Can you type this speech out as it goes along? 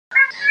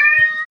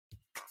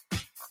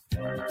Hi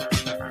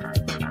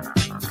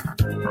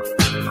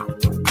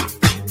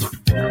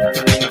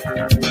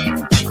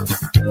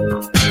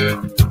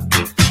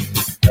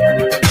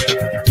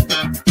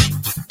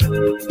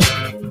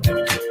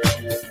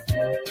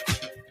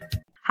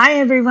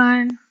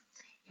everyone.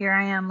 Here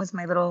I am with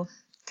my little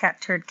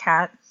cat turd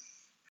cat.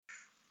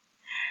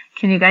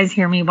 Can you guys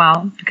hear me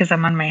well? Because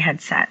I'm on my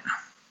headset.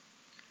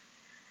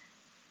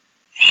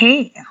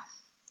 Hey.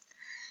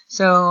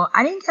 So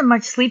I didn't get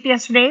much sleep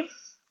yesterday.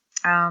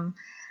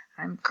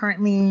 I'm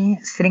currently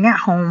sitting at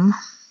home.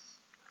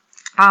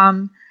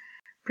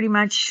 Pretty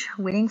much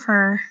waiting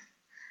for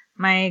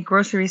my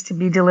groceries to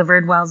be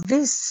delivered while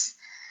this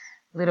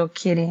little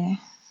kitty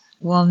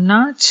will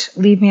not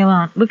leave me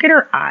alone. Look at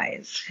her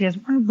eyes. She has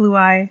one blue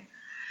eye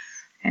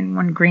and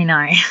one green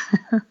eye.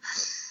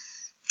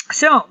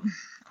 So,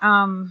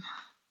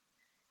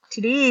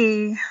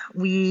 today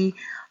we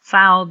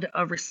filed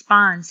a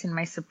response in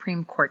my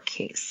Supreme Court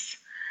case.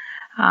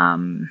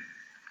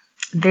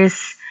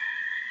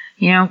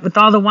 With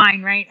all the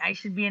wine, right? I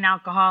should be an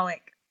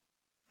alcoholic.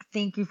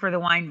 Thank you for the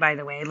wine, by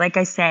the way. Like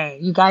I say,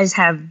 you guys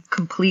have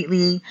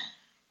completely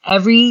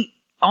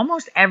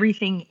almost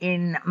everything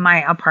in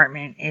my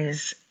apartment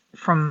is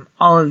from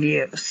all of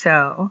you.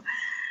 So,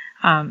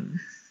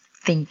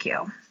 thank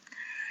you.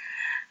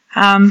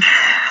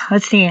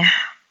 Let's see.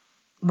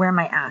 Where am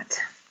I at?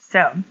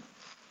 So,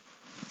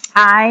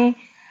 I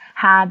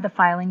had the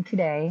filing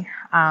today.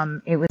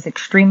 It was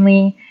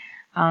extremely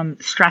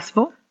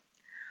stressful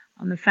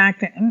on the fact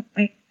that,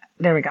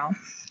 there we go.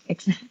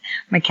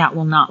 My cat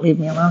will not leave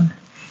me alone.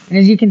 And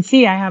as you can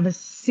see, I have a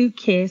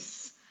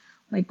suitcase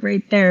like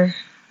right there,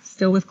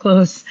 still with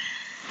clothes.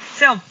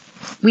 So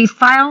we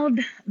filed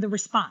the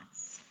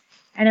response.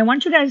 And I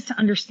want you guys to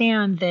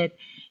understand that,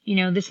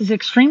 this is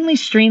extremely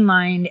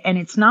streamlined, and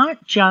it's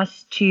not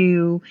just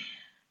to,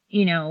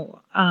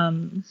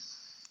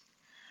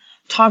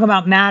 talk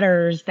about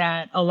matters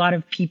that a lot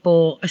of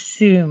people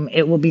assume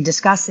it will be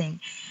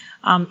discussing.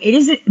 It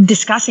is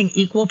discussing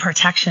equal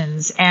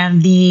protections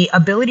and the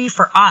ability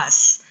for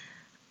us,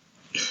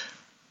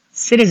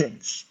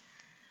 citizens,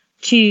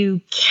 to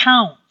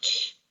count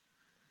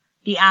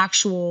the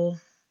actual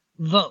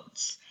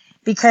votes.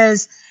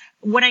 Because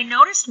what I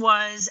noticed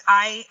was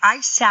I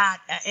sat,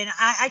 and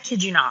I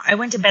kid you not, I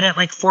went to bed at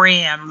like 4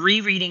 a.m.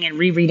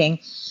 rereading.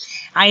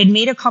 I had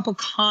made a couple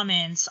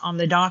comments on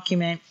the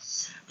document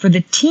for the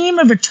team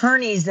of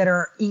attorneys that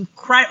are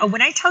incredible.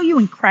 When I tell you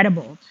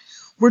incredible,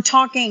 we're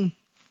talking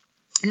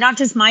not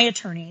just my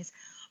attorneys,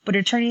 but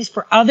attorneys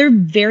for other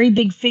very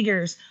big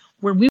figures,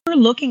 where we were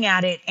looking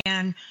at it,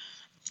 and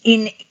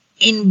in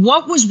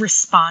what was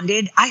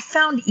responded, I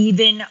found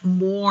even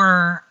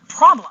more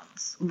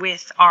problems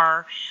with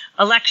our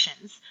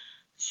elections.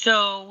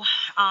 So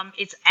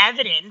it's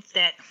evident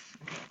that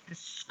the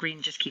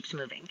screen just keeps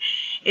moving.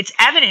 It's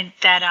evident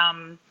that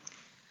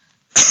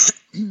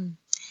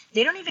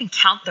they don't even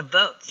count the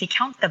votes. They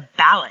count the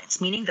ballots,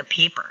 meaning the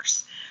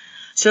papers.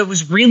 So it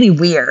was really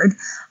weird.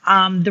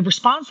 The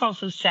response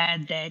also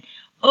said that,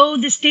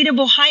 the state of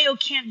Ohio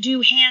can't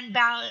do hand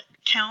ballot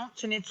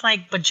counts. And it's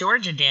like, but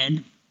Georgia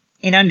did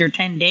in under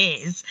 10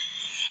 days.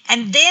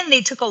 And then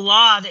they took a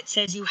law that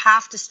says you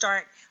have to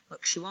start.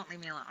 Look, she won't leave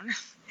me alone.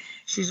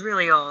 She's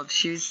really old.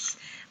 She's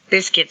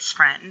Biscuit's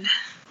friend.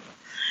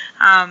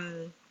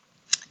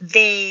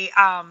 They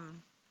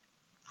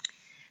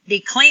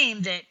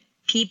claim that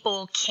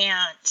people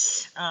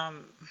can't.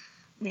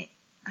 Wait,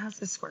 how's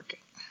this working?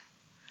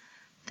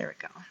 There we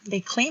go.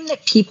 They claim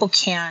that people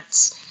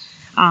can't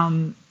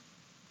count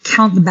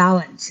the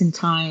ballots in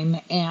time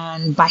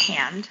and by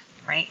hand,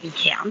 right? You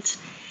can't.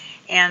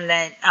 And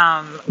that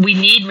we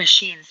need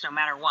machines no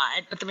matter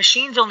what, but the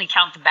machines only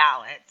count the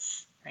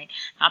ballots, right?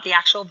 Not the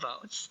actual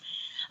votes.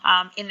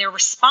 In their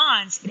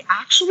response, it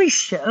actually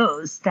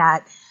shows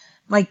that,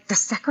 like, the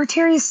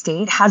Secretary of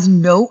State has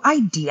no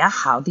idea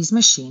how these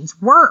machines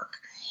work.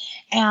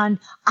 And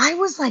I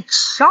was like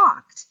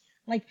shocked.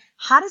 Like,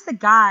 how does the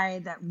guy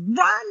that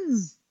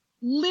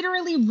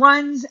literally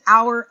runs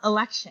our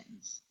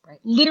elections, right?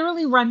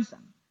 Literally runs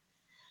them,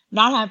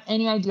 not have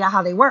any idea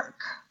how they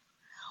work,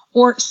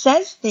 or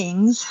says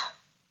things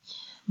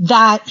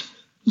that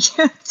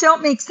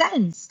don't make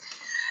sense.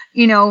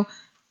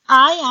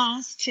 I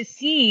asked to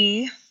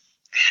see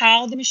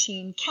how the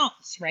machine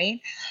counts, right?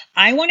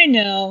 I want to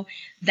know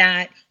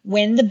that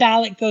when the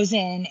ballot goes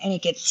in and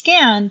it gets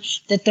scanned,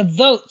 that the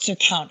votes are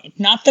counted,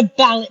 not the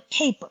ballot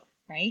paper,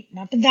 right?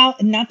 Not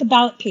the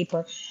ballot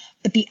paper,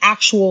 but the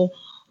actual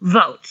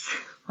votes,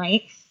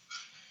 right?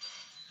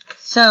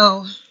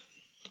 So,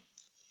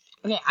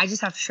 okay, I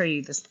just have to show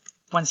you this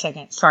 1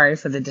 second. Sorry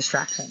for the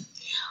distraction.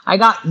 I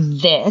got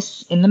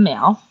this in the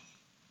mail.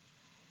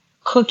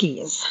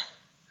 Cookies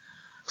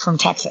from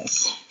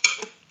Texas.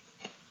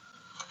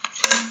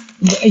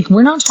 Like,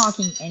 we're not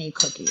talking any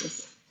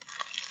cookies.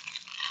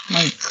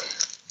 Like,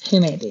 who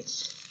made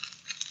these?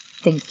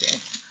 Thank you.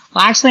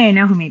 Well, actually, I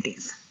know who made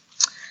these.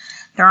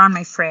 They're on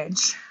my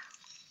fridge.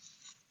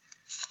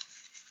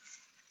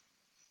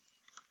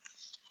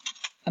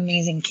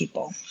 Amazing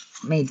people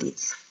made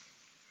these.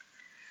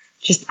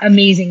 Just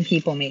amazing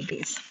people made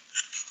these.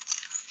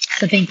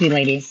 So thank you,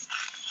 ladies.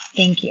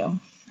 Thank you.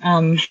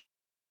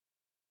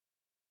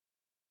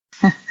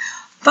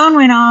 Phone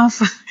went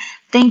off.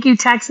 Thank you,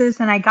 Texas.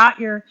 And I got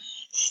your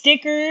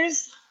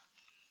stickers.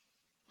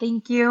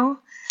 Thank you.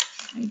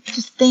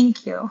 Just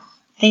thank you.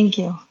 Thank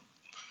you.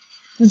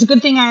 It's a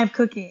good thing I have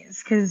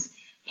cookies because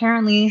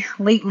apparently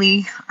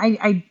lately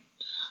I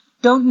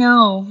don't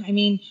know. I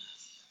mean,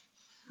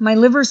 my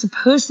liver's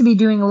supposed to be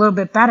doing a little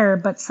bit better,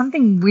 but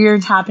something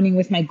weird's happening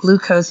with my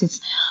glucose.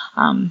 It's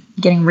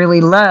getting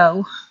really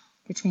low,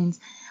 which means,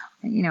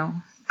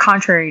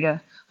 contrary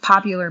to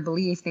popular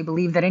belief, they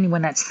believe that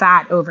anyone that's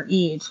fat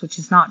overeats, which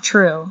is not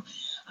true.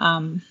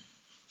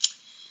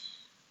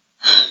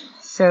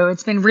 So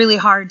it's been really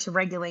hard to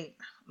regulate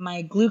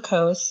my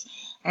glucose,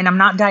 and I'm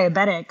not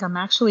diabetic. I'm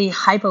actually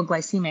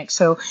hypoglycemic.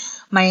 So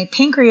my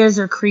pancreas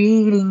is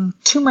creating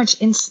too much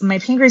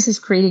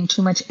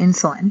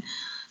insulin.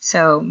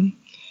 So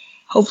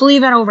hopefully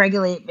that'll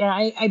regulate.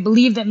 I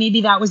believe that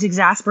maybe that was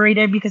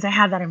exasperated because I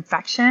had that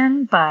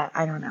infection, but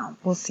I don't know.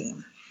 We'll see.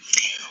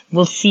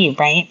 We'll see,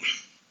 right?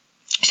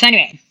 So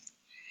anyway,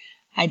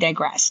 I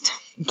digressed.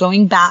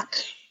 Going back.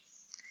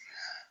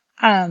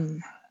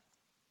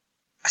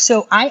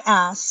 So I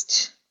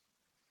asked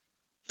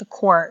the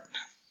court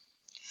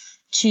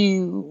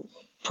to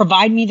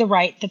provide me the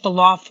right that the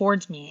law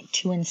affords me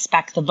to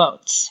inspect the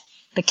votes,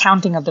 the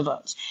counting of the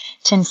votes,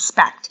 to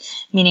inspect,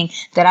 meaning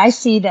that I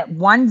see that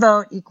one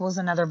vote equals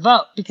another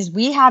vote, because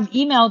we have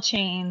email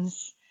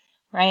chains,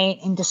 right,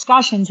 and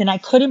discussions, and I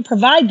couldn't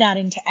provide that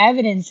into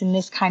evidence in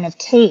this kind of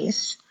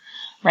case,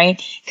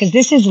 right, because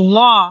this is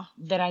law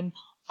that I'm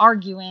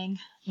arguing,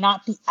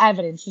 not the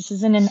evidence. This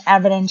isn't an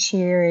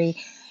evidentiary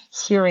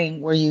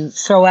hearing where you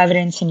throw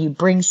evidence and you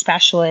bring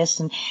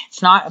specialists, and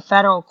it's not a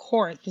federal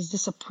court. This is the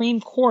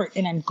Supreme Court,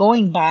 and I'm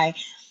going by,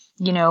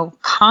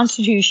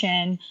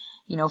 Constitution,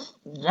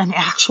 an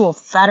actual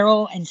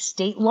federal and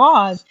state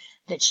laws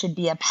that should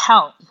be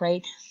upheld,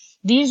 right?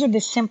 These are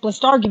the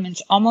simplest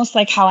arguments, almost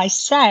like how I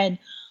said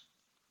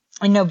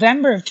in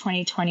November of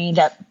 2020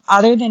 that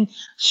other than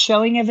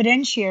showing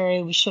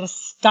evidentiary, we should have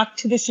stuck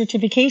to the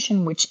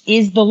certification, which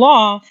is the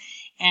law,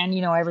 and,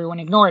 everyone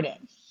ignored it.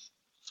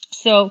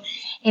 So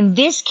in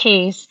this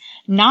case,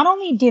 not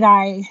only did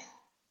I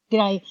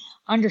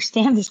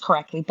understand this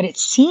correctly, but it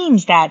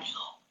seems that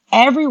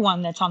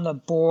everyone that's on the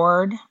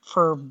board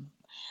for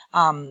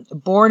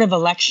Board of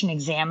Election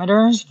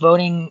Examiners,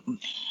 voting,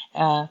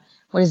 what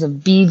is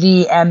it,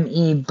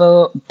 BVME,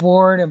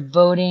 Board of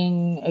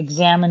Voting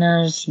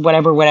Examiners,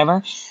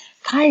 whatever.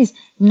 Guys,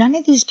 none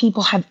of these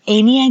people have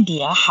any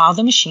idea how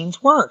the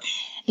machines work,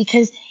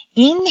 because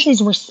in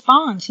his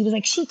response, he was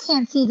like, she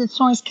can't see the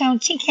source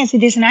count, she can't see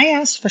this. And I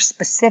asked for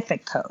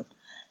specific code,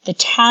 the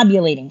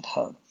tabulating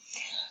code.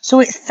 So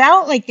it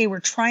felt like they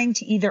were trying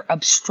to either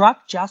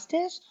obstruct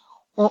justice,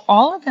 or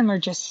all of them are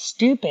just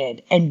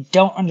stupid and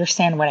don't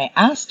understand what I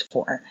asked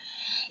for.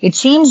 It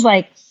seems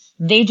like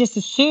they just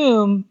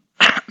assume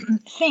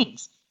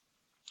things.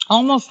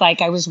 Almost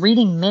like I was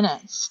reading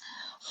minutes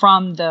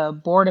from the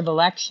Board of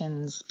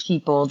Elections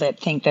people that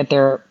think that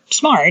they're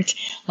smart,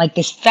 like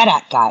this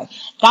FedEx guy.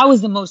 That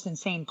was the most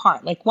insane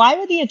part. Like, why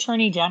would the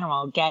Attorney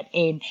General get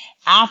an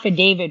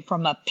affidavit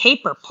from a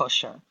paper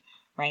pusher,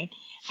 right?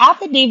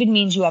 Affidavit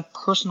means you have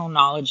personal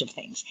knowledge of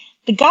things.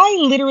 The guy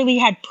literally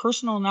had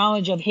personal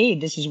knowledge of, hey,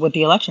 this is what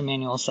the election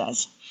manual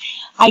says.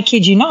 I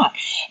kid you not.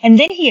 And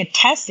then he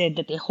attested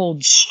that they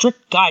hold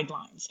strict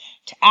guidelines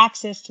to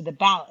access to the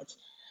ballots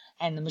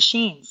and the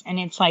machines. And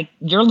it's like,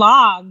 your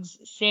logs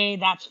say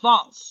that's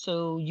false,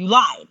 so you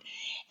lied.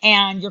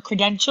 And your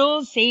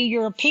credentials say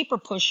you're a paper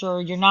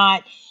pusher, you're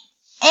not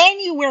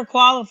anywhere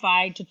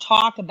qualified to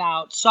talk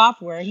about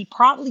software. He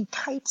probably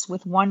types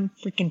with one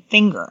freaking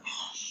finger.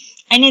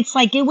 And it's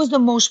like, it was the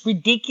most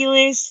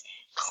ridiculous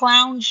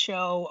clown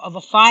show of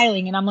a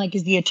filing. And I'm like,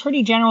 is the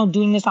Attorney General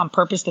doing this on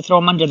purpose to throw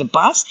him under the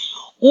bus?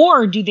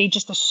 Or do they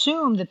just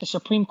assume that the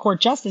Supreme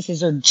Court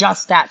justices are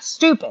just that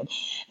stupid?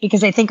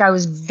 Because I think I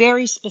was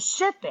very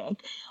specific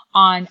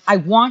on, I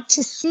want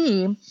to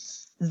see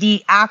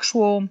the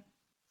actual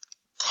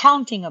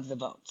counting of the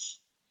votes,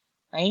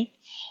 right?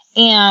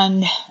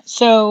 And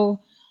so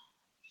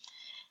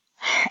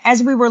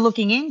as we were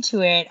looking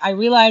into it, I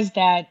realized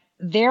that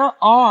there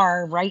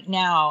are right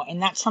now,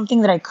 and that's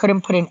something that I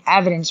couldn't put in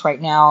evidence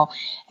right now,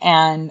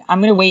 and I'm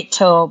going to wait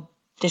till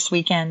this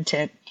weekend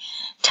to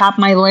tap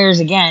my lawyers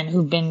again,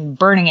 who've been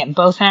burning at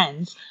both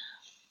ends.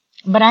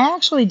 But I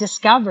actually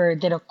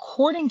discovered that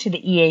according to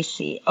the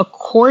EAC,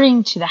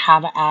 according to the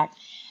HAVA Act,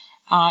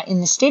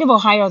 in the state of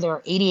Ohio, there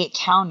are 88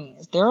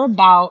 counties. There are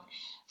about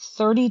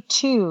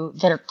 32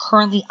 that are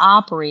currently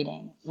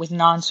operating with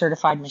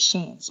non-certified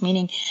machines,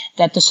 meaning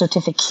that the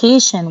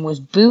certification was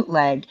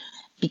bootlegged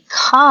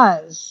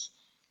because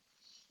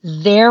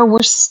there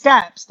were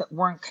steps that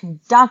weren't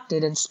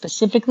conducted, and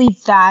specifically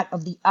that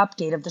of the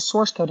update of the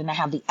source code. And I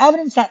have the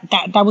evidence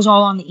that was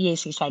all on the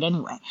EAC side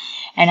anyway.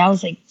 And I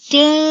was like,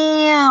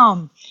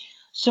 damn.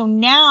 So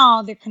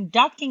now they're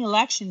conducting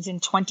elections in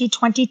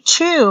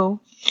 2022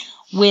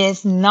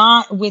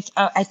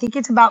 I think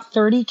it's about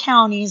 30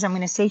 counties. I'm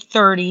going to say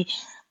 30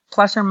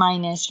 plus or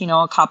minus,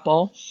 a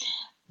couple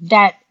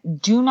that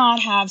do not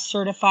have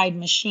certified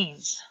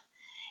machines.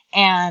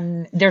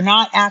 And they're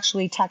not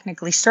actually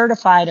technically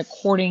certified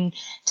according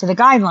to the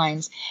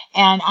guidelines.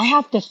 And I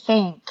have to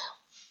thank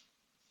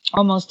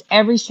almost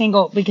every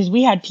single, because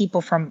we had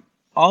people from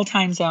all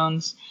time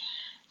zones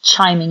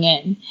chiming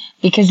in,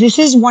 because this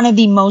is one of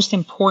the most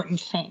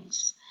important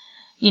things.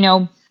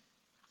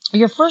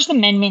 Your First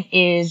Amendment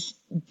is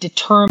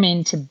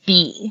determined to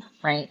be,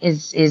 right,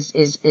 is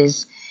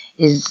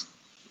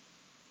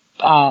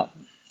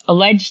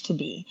alleged to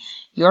be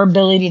your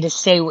ability to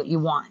say what you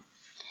want.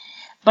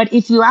 But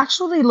if you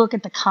actually look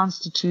at the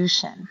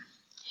Constitution,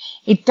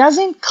 it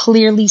doesn't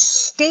clearly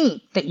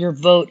state that your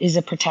vote is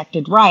a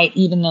protected right,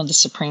 even though the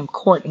Supreme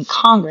Court and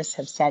Congress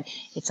have said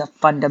it's a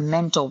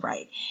fundamental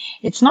right.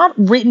 It's not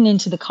written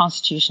into the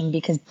Constitution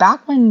because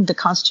back when the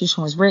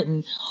Constitution was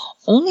written,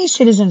 only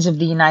citizens of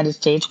the United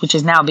States, which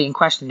is now being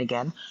questioned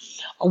again,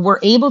 were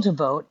able to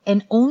vote,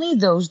 and only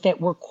those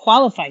that were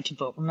qualified to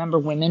vote. Remember,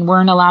 women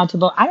weren't allowed to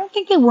vote. I don't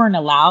think they weren't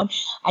allowed.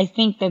 I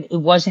think that it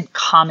wasn't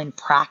common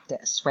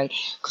practice, right?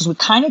 Because we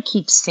kind of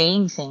keep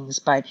saying things,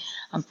 but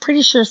I'm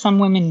pretty sure some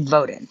women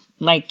voted.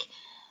 Like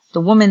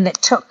the woman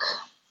that took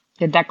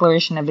the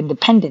Declaration of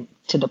Independence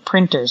to the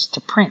printers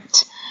to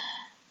print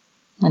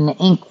when the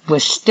ink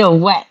was still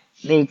wet.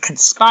 They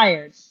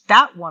conspired.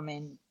 That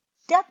woman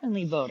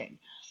definitely voted.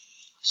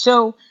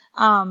 So,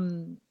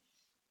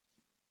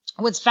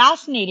 what's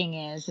fascinating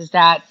is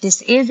that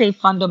this is a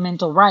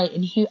fundamental right,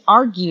 and he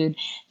argued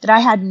that I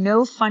had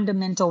no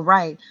fundamental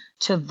right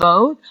to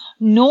vote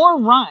nor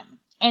run.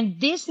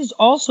 And this is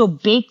also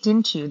baked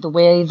into the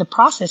way the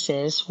process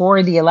is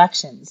for the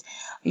elections,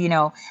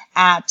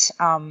 at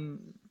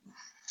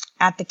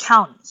the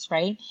counties,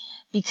 right?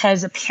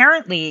 Because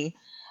apparently,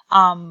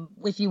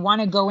 if you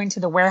want to go into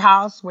the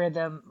warehouse where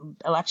the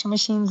election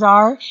machines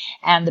are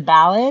and the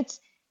ballots,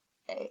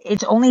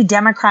 it's only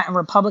Democrat and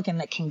Republican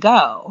that can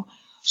go.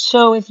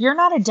 So if you're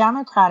not a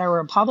Democrat or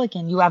a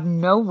Republican, you have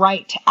no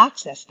right to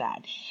access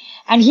that.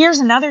 And here's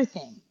another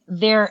thing.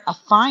 Their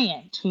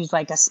affiant, who's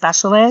like a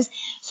specialist,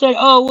 said,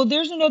 oh, well,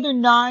 there's another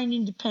 9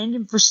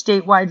 independent for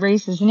statewide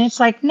races. And it's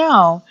like,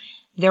 no,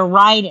 they're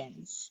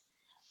write-ins.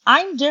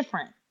 I'm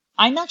different.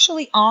 I'm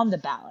actually on the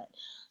ballot.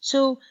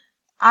 So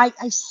I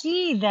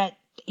see that,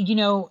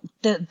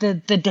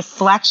 the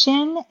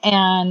deflection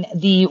and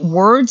the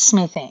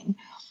wordsmithing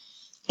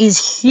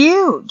is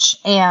huge.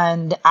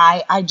 And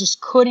I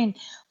just couldn't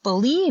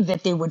believe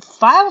that they would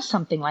file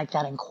something like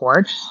that in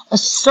court,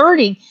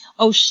 asserting,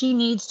 oh, she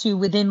needs to,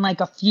 within like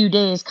a few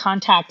days,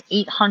 contact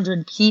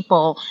 800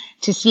 people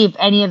to see if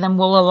any of them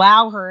will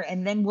allow her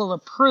and then will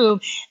approve.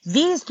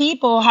 These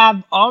people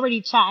have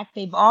already checked.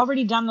 They've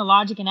already done the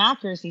logic and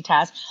accuracy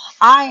test.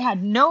 I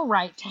had no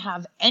right to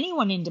have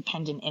anyone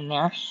independent in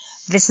there.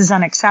 This is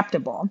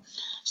unacceptable.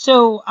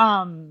 So,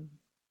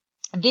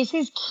 this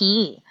is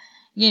key,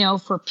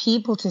 for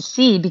people to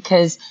see,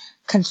 because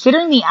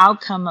considering the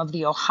outcome of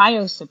the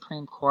Ohio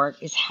Supreme Court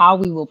is how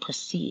we will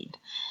proceed.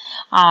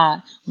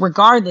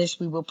 Regardless,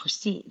 we will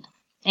proceed.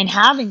 And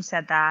having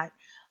said that,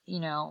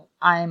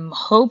 I'm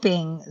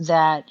hoping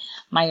that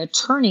my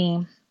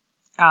attorney,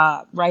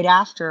 right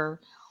after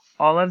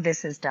all of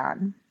this is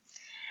done,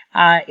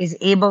 is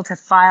able to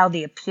file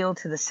the appeal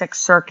to the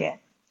Sixth Circuit.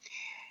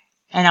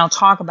 And I'll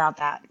talk about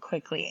that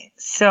quickly.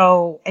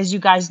 So, as you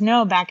guys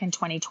know, back in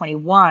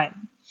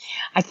 2021,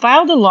 I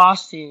filed a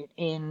lawsuit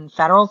in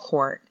federal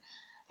court,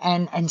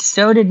 and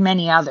so did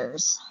many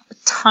others,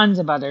 tons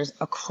of others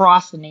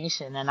across the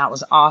nation. And that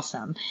was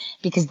awesome,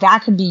 because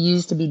that could be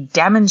used to be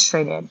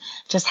demonstrated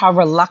just how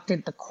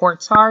reluctant the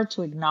courts are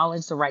to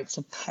acknowledge the rights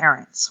of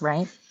parents,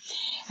 right?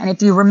 And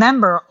if you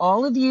remember,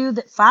 all of you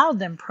that filed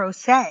them pro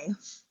se,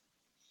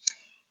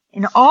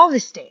 in all the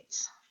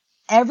states,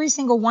 every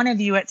single one of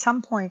you at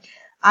some point,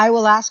 I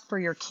will ask for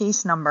your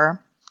case number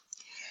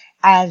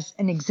as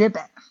an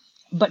exhibit,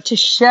 but to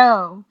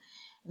show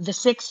the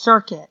Sixth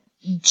Circuit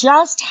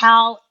just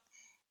how,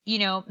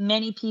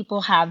 many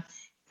people have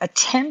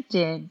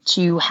attempted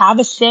to have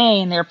a say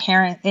in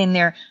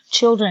their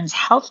children's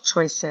health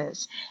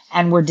choices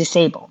and were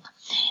disabled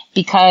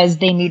because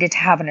they needed to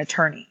have an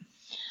attorney.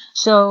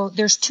 So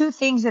there's 2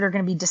 things that are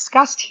going to be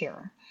discussed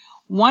here.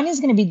 One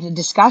is going to be the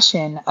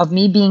discussion of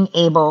me being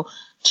able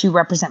to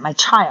represent my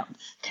child.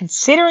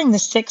 Considering the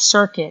Sixth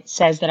Circuit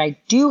says that I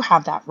do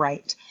have that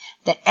right,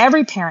 that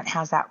every parent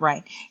has that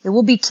right, it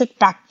will be kicked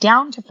back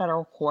down to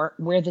federal court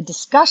where the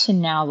discussion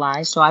now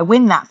lies. So I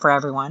win that for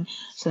everyone.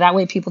 So that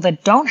way people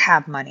that don't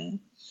have money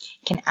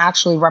can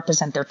actually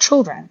represent their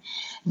children.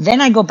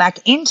 Then I go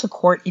back into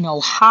court in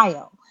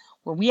Ohio,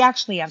 where we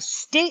actually have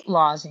state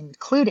laws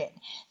included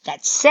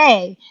that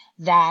say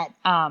that,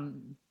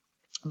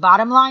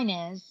 bottom line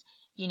is,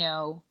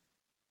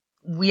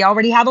 we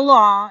already have a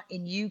law,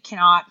 and you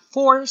cannot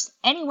force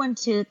anyone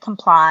to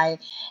comply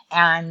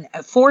and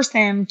force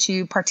them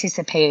to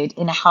participate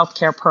in a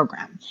healthcare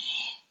program.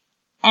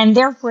 And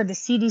therefore, the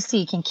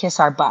CDC can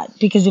kiss our butt.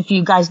 Because if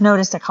you guys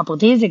noticed a couple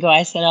of days ago,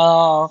 I said,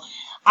 oh,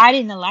 I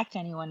didn't elect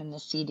anyone in the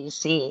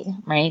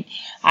CDC, right?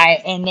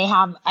 And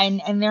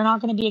they're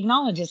not going to be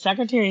acknowledged as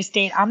Secretary of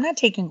State. I'm not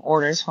taking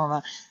orders from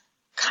a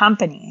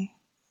company,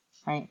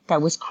 right,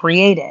 that was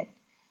created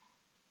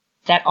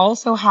that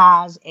also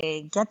has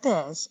get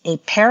this, a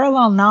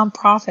parallel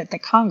nonprofit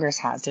that Congress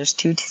has. There's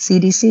two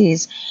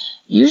CDCs.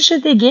 You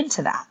should dig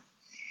into that.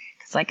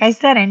 Because like I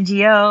said,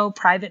 NGO,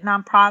 private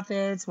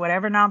nonprofits,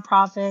 whatever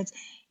nonprofits,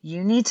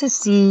 you need to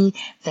see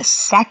the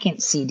second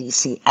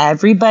CDC.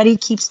 Everybody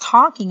keeps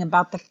talking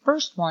about the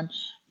first one.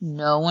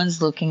 No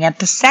one's looking at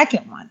the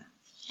second one.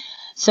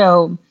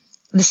 So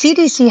the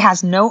CDC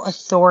has no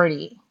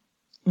authority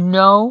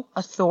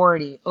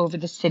over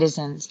the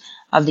citizens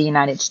of the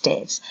United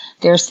States.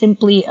 They're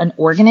simply an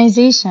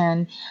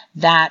organization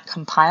that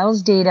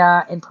compiles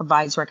data and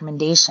provides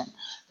recommendation.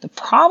 The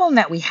problem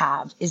that we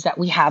have is that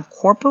we have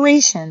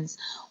corporations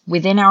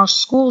within our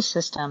school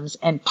systems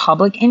and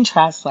public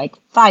interests like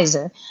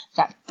Pfizer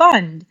that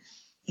fund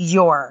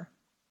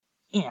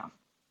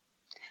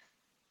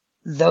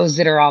those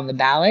that are on the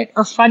ballot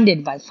are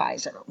funded by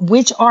Pfizer,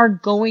 which are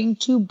going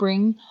to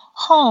bring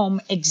home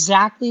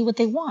exactly what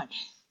they want.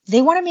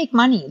 They want to make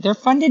money. They're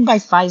funded by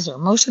Pfizer.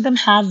 Most of them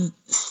have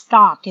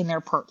stock in their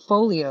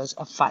portfolios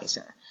of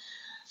Pfizer.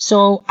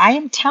 So I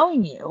am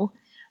telling you,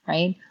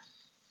 right,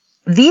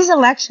 these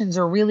elections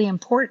are really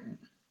important.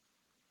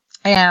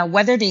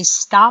 Whether they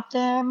stop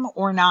them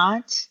or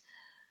not,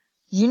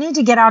 you need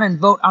to get out and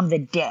vote on the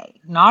day,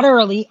 not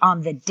early,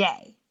 on the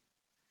day.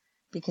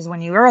 Because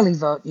when you early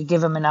vote, you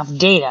give them enough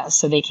data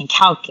so they can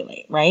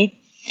calculate, right?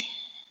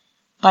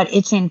 But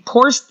it's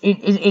important.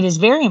 It is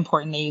very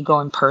important that you go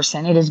in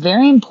person. It is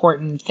very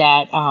important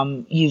that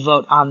you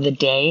vote on the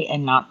day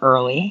and not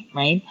early,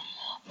 right?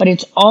 But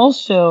it's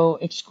also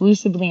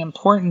exclusively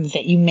important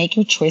that you make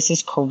your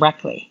choices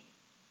correctly.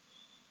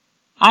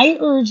 I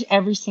urge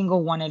every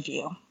single one of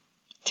you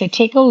to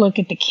take a look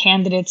at the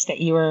candidates that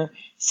you are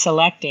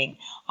selecting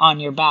on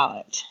your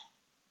ballot.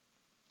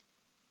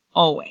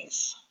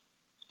 Always.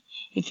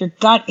 If your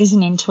gut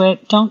isn't into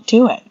it, don't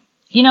do it.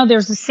 You know,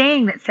 there's a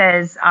saying that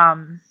says,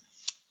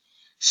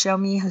 show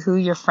me who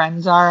your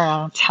friends are and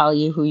I'll tell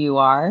you who you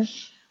are.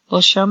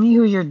 Well, show me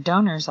who your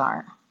donors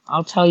are.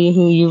 I'll tell you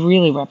who you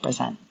really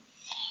represent.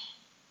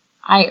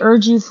 I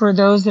urge you, for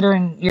those that are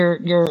in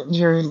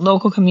your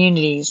local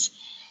communities,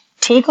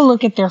 take a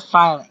look at their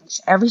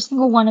filings. Every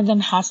single one of them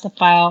has to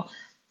file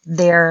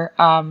their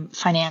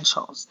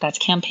financials. That's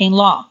campaign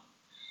law.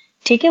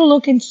 Take a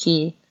look and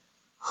see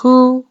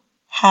who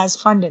has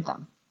funded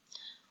them.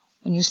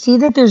 When you see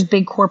that there's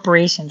big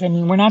corporations, I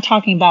mean, we're not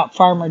talking about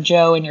Farmer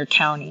Joe in your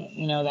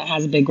county, that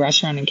has a big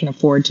restaurant and can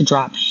afford to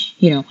drop,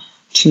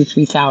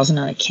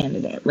 $2,000-3,000 on a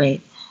candidate,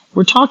 right?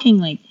 We're talking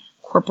like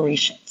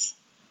corporations.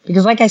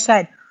 Because like I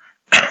said,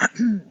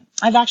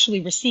 I've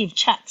actually received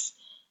checks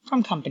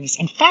from companies.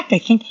 In fact, I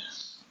think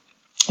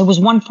it was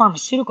one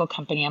pharmaceutical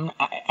company.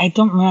 I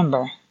don't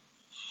remember.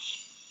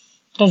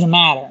 Doesn't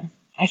matter.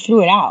 I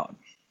threw it out.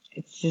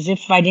 It's as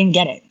if I didn't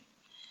get it.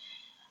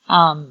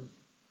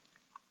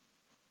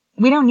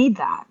 We don't need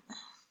that,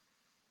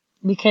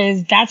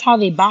 because that's how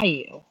they buy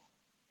you,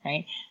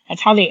 right?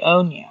 That's how they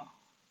own you.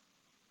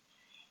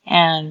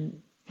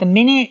 And the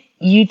minute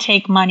you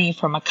take money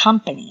from a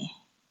company,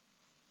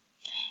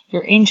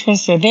 your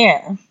interests are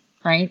there,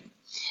 right?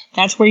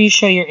 That's where you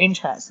show your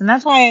interest. And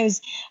that's why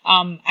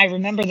I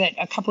remember that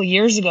a couple of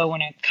years ago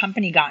when a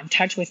company got in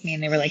touch with me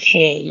and they were like,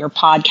 hey, your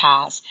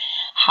podcasts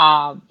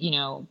have,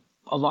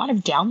 a lot of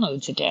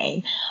downloads a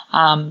day.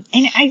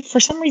 And for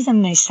some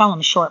reason they sell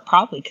them short,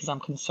 probably because I'm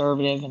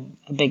conservative and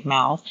a big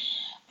mouth.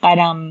 But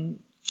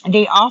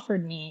they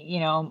offered me,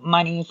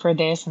 money for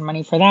this and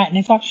money for that. And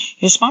I thought,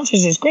 your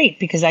sponsors is great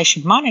because I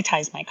should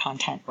monetize my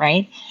content,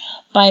 right?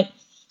 But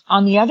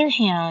on the other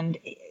hand,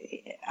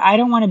 I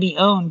don't want to be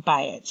owned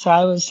by it. So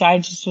I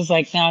just was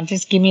like, no,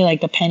 just give me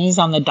like the pennies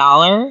on the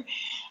dollar.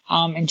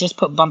 And just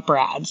put bumper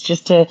ads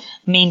just to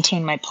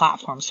maintain my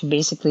platform. So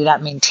basically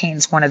that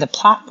maintains one of the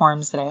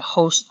platforms that I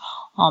host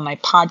all my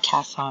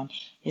podcasts on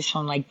is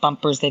from like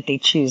bumpers that they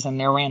choose, and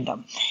they're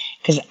random.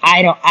 Cause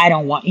I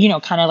don't want,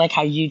 kind of like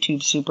how YouTube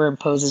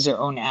superimposes their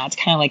own ads,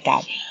 kind of like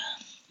that.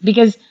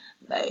 Because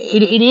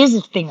it is a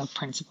thing of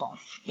principle.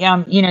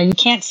 You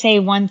can't say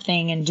one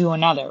thing and do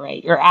another,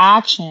 right? Your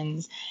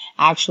actions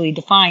actually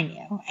define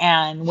you.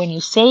 And when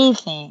you say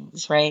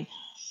things, right,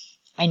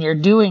 and you're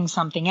doing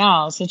something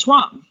else, it's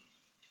wrong.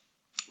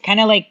 Kind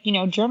of like,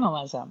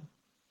 journalism.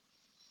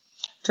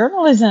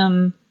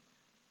 Journalism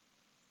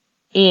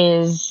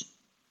is,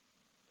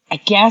 I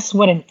guess,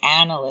 what an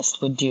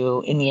analyst would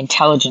do in the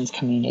intelligence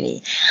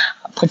community.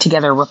 Put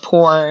together a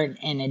report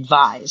and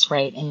advise,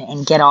 right?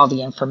 And get all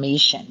the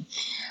information.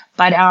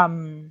 But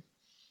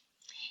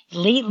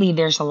lately,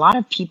 there's a lot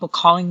of people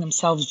calling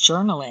themselves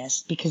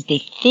journalists because they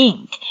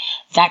think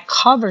that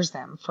covers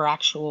them for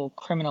actual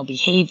criminal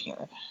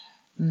behavior.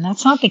 And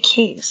that's not the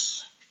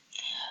case.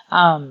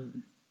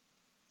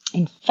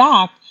 In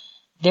fact,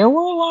 there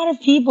were a lot of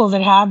people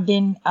that have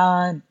been,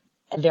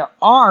 there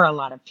are a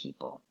lot of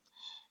people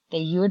that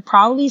you had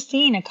probably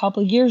seen a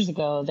couple years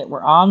ago that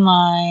were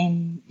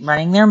online,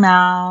 running their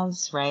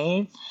mouths,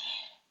 right?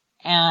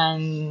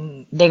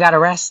 And they got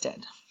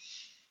arrested.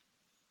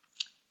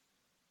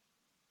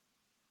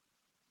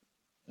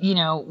 You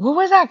know, what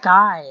was that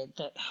guy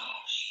that,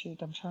 oh,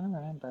 shoot, I'm trying to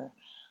remember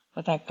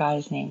what that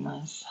guy's name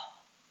was.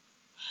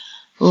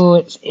 Oh,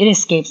 it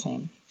escapes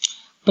me.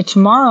 But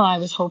tomorrow I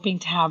was hoping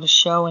to have a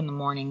show in the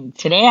morning.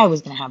 Today I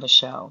was going to have a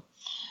show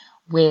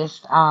with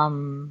a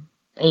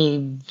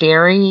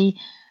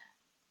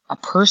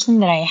person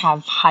that I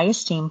have high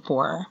esteem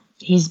for.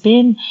 He's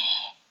been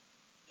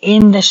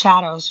in the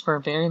shadows for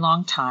a very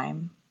long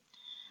time.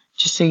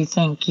 Just so you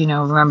think, you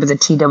know, remember the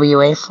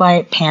TWA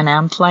flight, Pan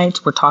Am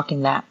flights? We're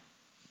talking that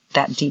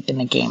deep in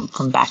the game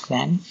from back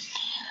then.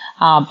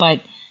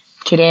 But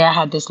today I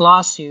had this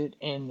lawsuit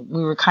and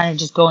we were kind of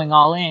just going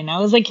all in. I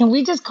was like, can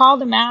we just call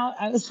them out?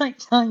 I was like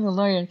telling the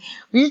lawyer,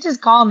 we should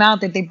just call them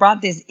out that they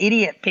brought this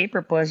idiot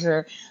paper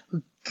pusher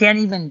who can't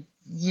even,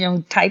 you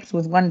know, types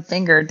with one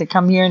finger to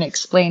come here and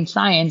explain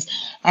science.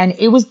 And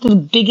it was the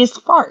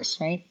biggest farce,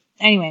 right?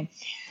 Anyway,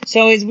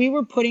 so as we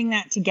were putting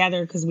that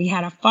together, because we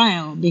had a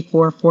file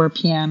before 4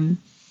 p.m.,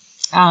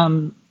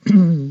 I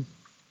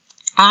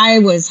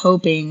was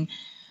hoping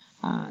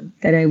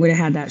that I would have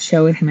had that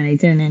show with him, and I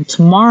didn't. And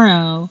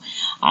tomorrow,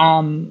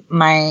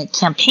 my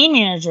campaign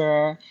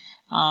manager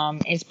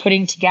is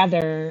putting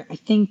together, I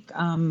think,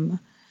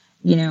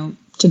 you know,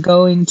 to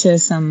go into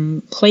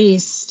some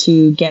place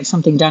to get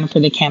something done for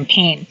the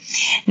campaign.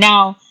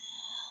 Now,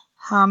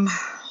 I'm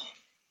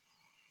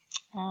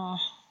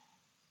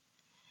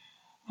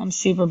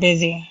super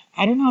busy.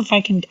 I don't know if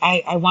I can,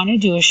 I want to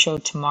do a show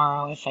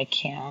tomorrow if I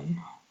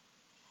can,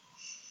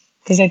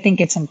 because I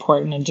think it's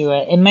important to do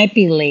it. It might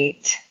be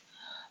late,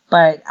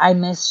 but I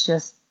know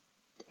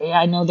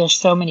there's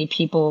so many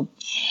people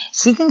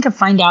seeking to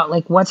find out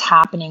like what's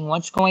happening,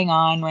 what's going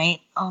on,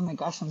 right? Oh my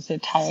gosh, I'm so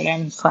tired. I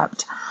haven't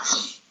slept.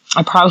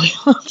 I probably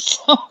look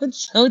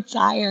so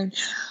tired.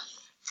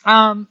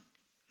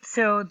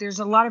 So there's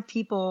a lot of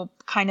people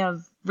kind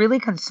of really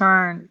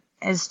concerned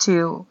as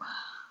to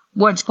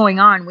what's going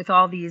on with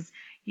all these,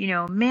 you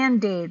know,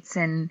 mandates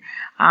and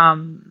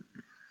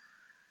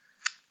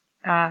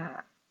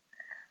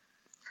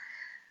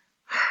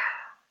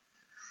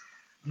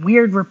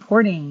weird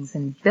reportings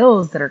and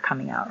bills that are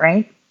coming out,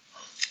 right?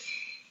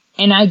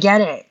 And I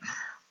get it.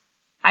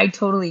 I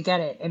totally get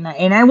it. And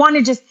I want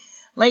to just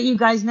let you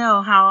guys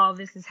know how all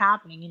this is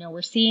happening. You know,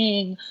 we're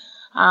seeing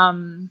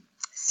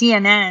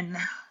CNN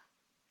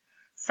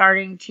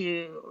starting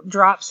to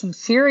drop some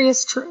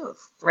serious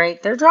truth,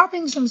 right? They're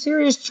dropping some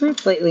serious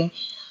truth lately.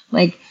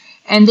 Like,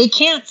 and they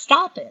can't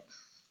stop it.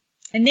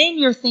 And then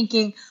you're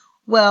thinking,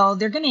 well,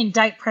 they're going to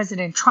indict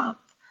President Trump.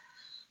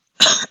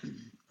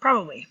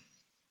 Probably.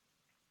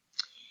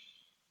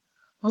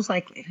 Most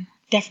likely.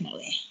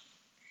 Definitely.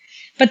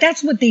 But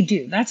that's what they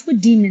do. That's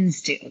what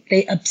demons do.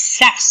 They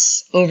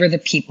obsess over the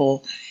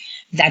people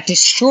that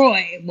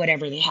destroy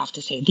whatever they have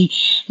to say. They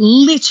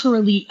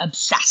literally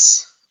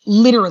obsess.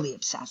 Literally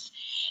obsess.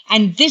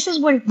 And this is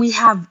what we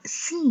have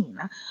seen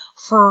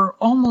for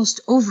almost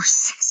over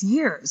 6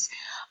 years.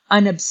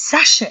 An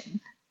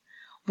obsession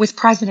with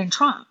President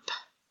Trump.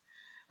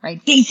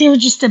 Right? They're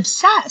just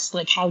obsessed.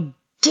 Like, how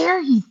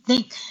dare he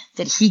think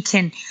that he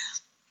can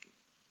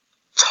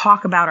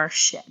talk about our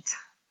shit?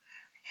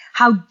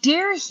 How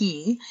dare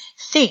he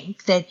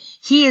think that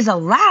he is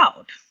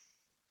allowed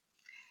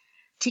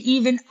to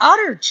even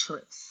utter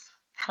truth?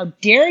 How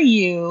dare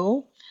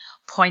you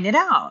point it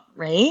out,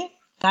 right?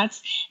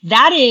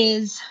 That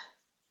is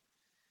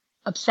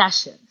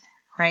obsession,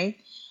 right?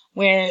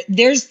 Where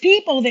there's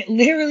people that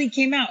literally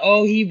came out,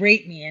 oh, he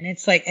raped me. And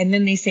it's like, and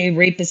then they say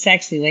rape is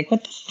sexy. Like,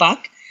 what the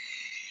fuck?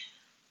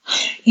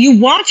 You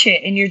watch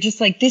it and you're just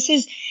like, this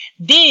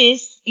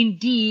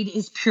indeed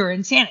is pure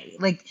insanity.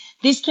 Like,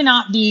 this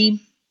cannot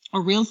be a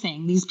real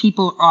thing. These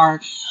people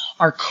are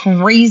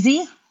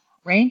crazy,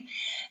 right?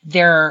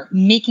 They're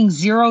making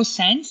zero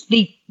sense.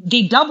 They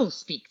double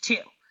speak too.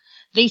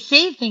 They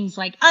say things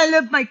like, I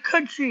love my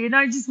country and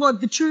I just want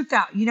the truth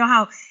out. You know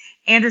how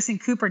Anderson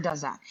Cooper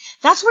does that?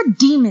 That's what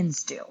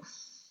demons do.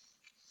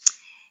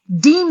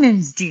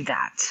 Demons do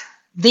that.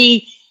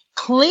 They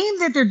claim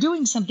that they're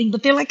doing something,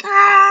 but they're like,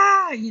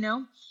 you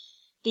know,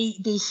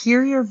 they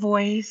hear your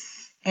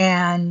voice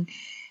and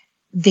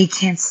they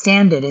can't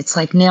stand it. It's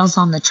like nails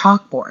on the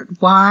chalkboard.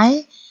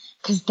 Why?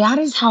 Because that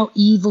is how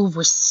evil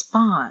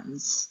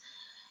responds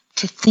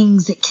to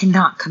things it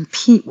cannot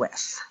compete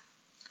with,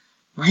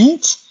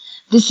 right?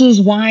 This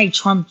is why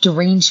Trump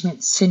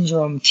derangement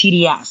syndrome,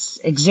 TDS,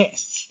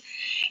 exists.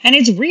 And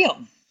it's real.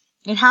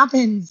 It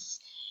happens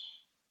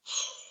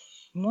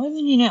more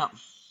than you know.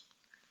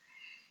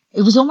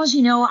 It was almost,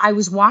 you know, I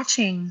was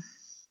watching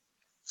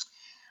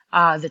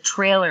the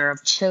trailer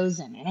of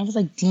Chosen, and I was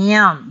like,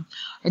 damn,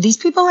 are these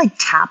people like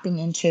tapping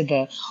into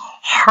the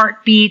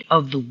heartbeat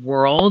of the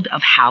world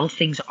of how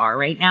things are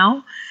right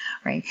now?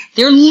 Right?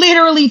 They're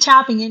literally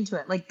tapping into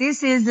it. Like,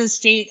 this is the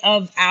state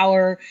of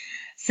our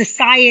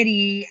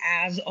society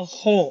as a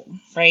whole,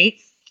 right?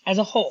 As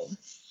a whole.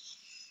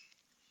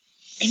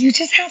 And you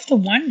just have to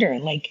wonder,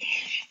 like,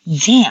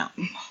 damn,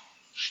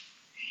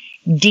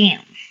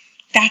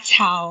 that's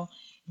how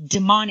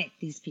demonic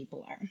these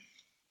people are.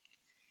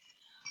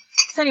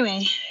 So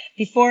anyway,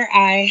 before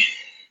I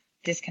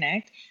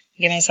disconnect,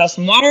 get myself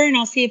some water, and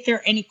I'll see if there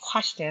are any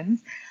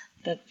questions.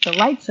 The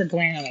lights are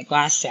glaring on my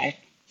glasses. I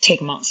take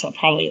them out, so I'll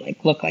probably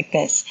like look like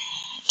this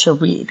to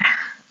read.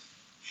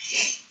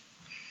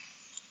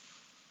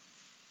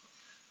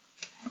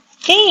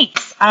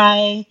 Thanks.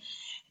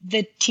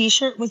 The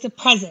t-shirt was a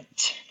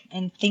present,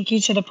 and thank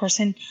you to the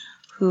person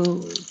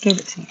who gave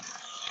it to me.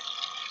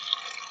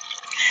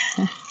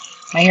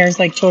 My hair is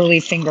like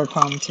totally finger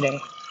combed today.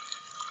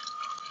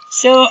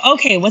 So,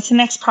 okay, what's the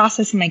next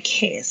process in my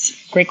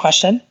case? Great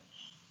question.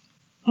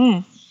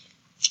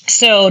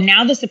 So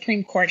now the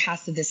Supreme Court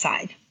has to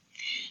decide.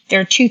 There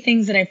are two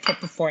things that I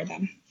put before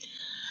them.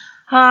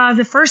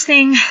 The first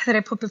thing that I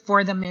put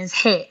before them is,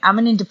 hey, I'm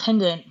an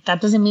independent.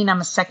 That doesn't mean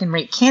I'm a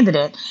second-rate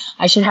candidate.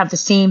 I should have the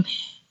same,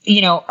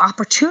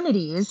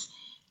 opportunities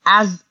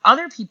as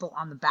other people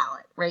on the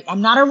ballot, right?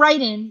 I'm not a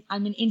write-in.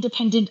 I'm an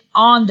independent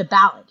on the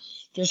ballot.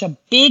 There's a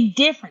big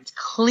difference,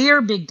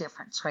 clear big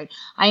difference, right?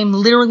 I am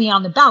literally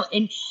on the ballot.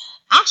 And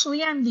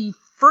actually, I'm the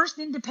first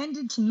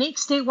independent to make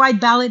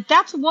statewide ballot.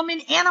 That's a woman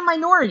and a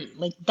minority,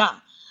 like, duh.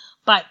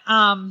 But,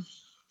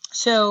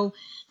 so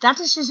that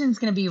decision is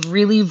going to be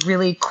really,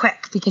 really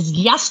quick, because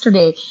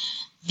yesterday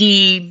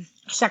the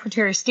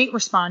Secretary of State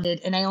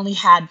responded, and I only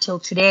had till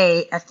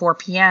today at 4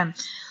 p.m.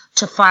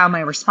 to file my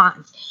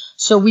response.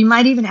 So we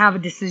might even have a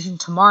decision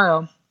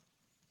tomorrow.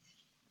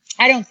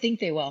 I don't think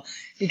they will,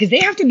 because they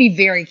have to be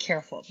very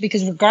careful,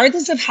 because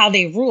regardless of how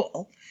they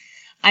rule,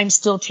 I'm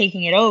still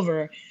taking it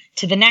over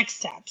to the next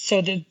step.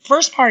 So the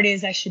first part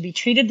is I should be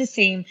treated the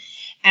same.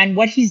 And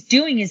what he's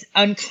doing is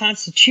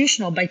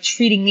unconstitutional by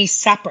treating me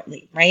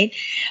separately, right?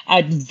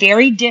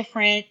 Very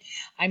different.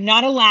 I'm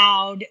not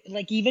allowed,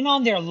 like, even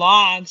on their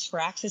logs for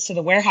access to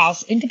the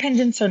warehouse,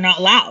 independents are not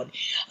allowed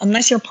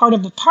unless you're part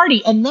of a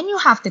party. And then you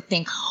have to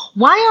think,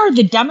 why are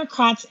the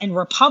Democrats and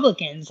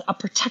Republicans a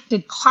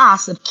protected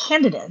class of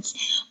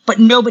candidates, but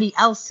nobody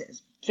else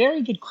is?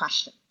 Very good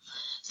question.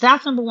 So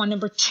that's number one.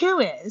 Number two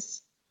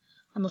is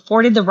I'm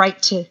afforded the right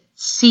to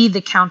see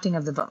the counting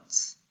of the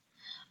votes.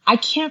 I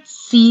can't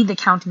see the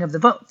counting of the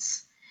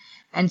votes.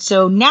 And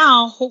so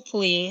now,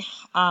 hopefully,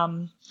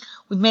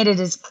 we've made it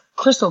as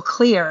crystal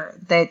clear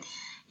that,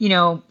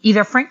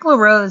 either Frank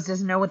LaRose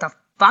doesn't know what the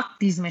fuck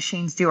these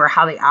machines do or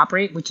how they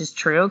operate, which is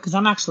true, because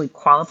I'm actually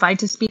qualified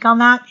to speak on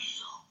that,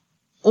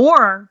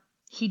 or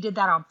he did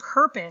that on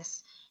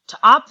purpose to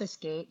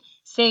obfuscate,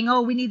 saying,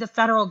 oh, we need the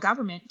federal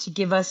government to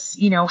give us,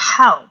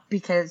 help,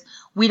 because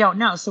we don't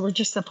know. So we're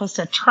just supposed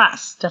to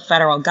trust the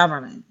federal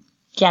government.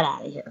 Get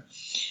out of here.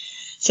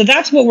 So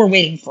that's what we're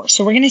waiting for.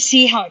 So we're going to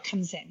see how it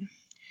comes in.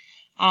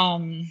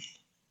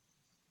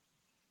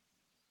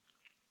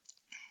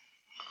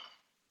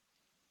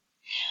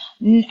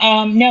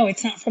 No,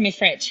 it's not from my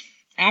fridge.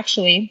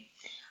 Actually,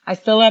 I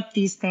fill up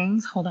these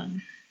things. Hold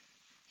on.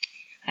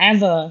 I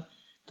have a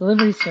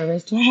delivery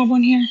service. Do I have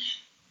one here?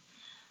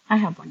 I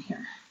have one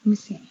here. Let me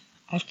see.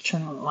 I have to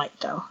turn on the light,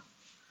 though.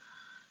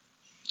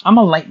 I'm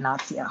a light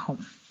Nazi at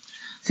home.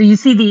 So you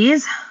see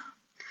these?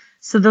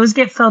 So those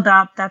get filled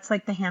up. That's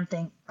like the hand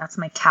thing. That's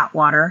my cat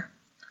water.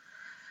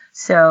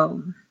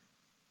 So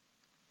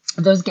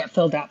those get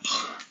filled up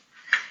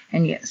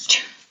and used.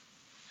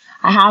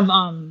 I have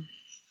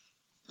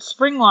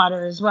spring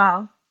water as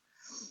well.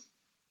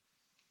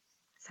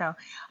 So,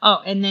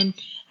 and then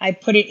I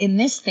put it in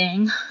this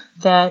thing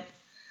that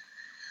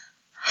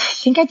I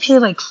think I pay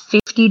like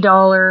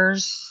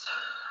 $50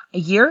 a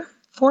year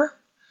for.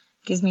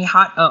 Gives me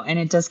and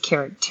it does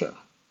Keurig too.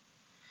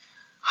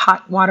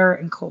 Hot water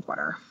and cold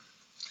water.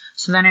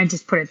 So then I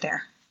just put it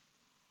there.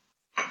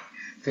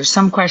 There's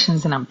some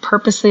questions that I'm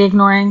purposely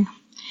ignoring,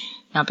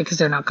 not because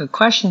they're not good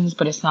questions,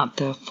 but it's not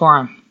the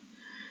forum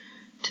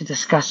to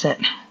discuss it.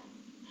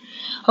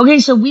 Okay,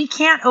 so we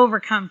can't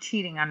overcome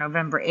cheating on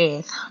November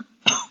 8th,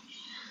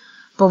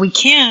 but we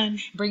can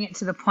bring it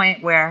to the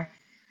point where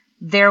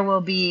there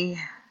will be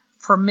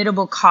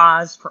formidable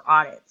cause for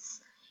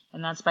audits,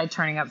 and that's by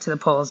turning up to the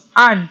polls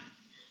on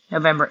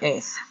November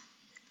 8th.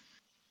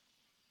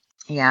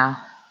 Yeah,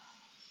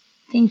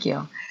 thank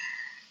you.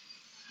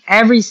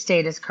 Every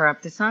state is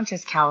corrupt. It's not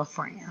just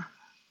California.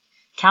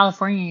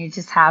 California, you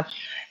just have...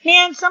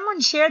 Man, someone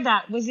shared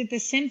that. Was it The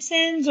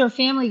Simpsons or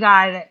Family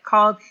Guy that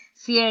called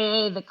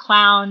CAA the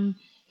clown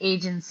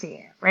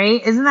agency,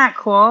 right? Isn't that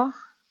cool?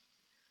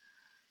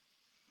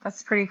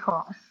 That's pretty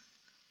cool.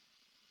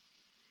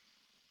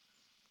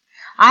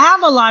 I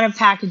have a lot of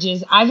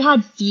packages. I've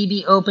had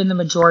Phoebe open the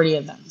majority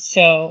of them.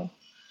 So,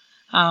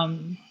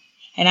 and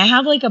I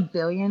have like 1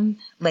 billion,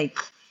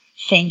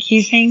 thank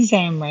you things that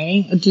I'm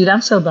writing. Dude,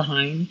 I'm so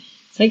behind.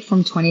 It's like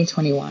from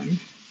 2021.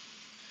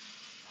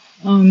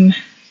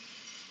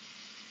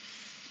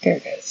 There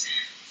it is.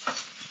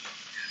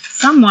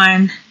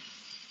 Someone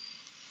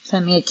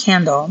sent me a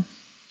candle.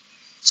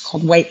 It's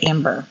called White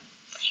Amber.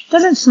 It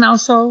doesn't smell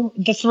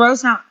the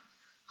throw's not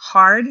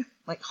hard,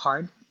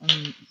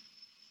 and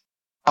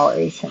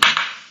toleration.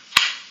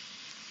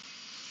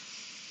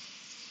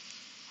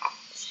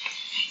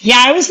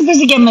 Yeah, I was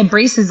supposed to get my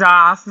braces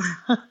off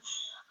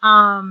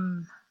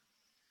um,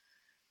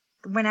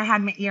 when I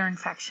had my ear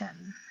infection,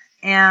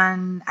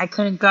 and I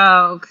couldn't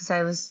go because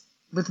I was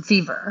with a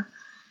fever.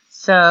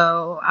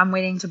 So I'm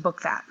waiting to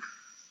book that.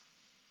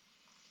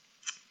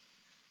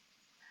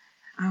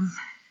 Um,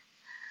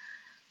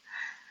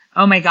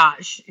 oh my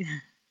gosh.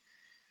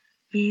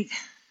 Be-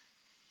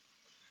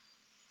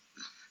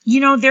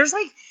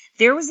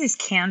 there was this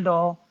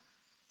candle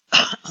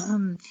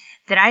um,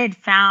 that I had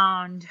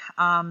found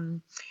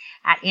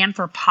at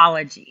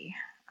Anthropology.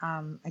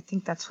 I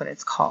think that's what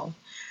it's called,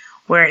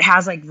 where it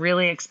has like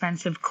really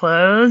expensive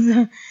clothes,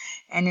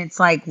 and it's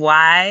like,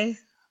 why?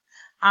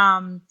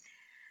 Um,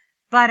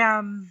 but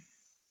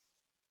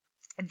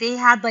they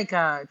had like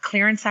a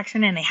clearance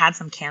section, and they had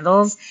some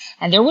candles,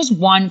 and there was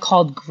one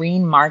called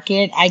Green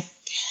Market.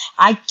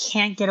 I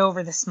can't get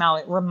over the smell.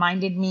 It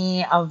reminded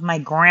me of my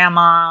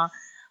grandma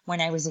when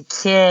I was a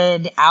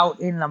kid out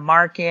in the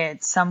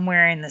market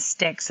somewhere in the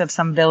sticks of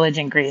some village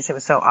in Greece. It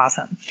was so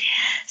awesome.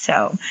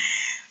 So,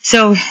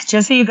 so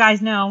just so you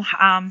guys know,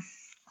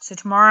 so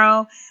tomorrow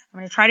I'm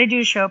going to try to do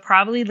a show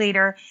probably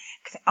later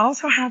because I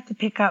also have to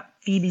pick up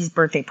Phoebe's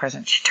birthday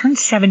present. She turned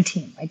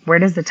 17. Like, where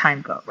does the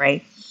time go,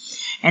 right?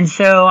 And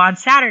so on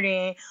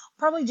Saturday, I'll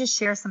probably just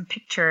share some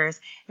pictures.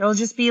 It'll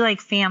just be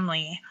like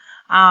family.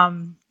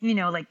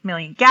 Like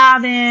Millie and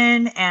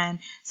Gavin and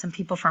some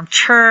people from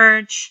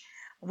church.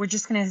 We're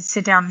just going to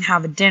sit down and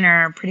have a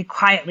dinner pretty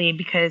quietly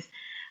because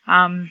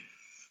um,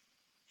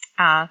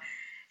 uh,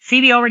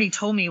 Phoebe already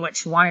told me what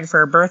she wanted for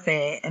her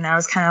birthday. And I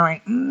was kind of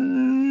like,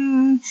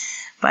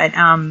 But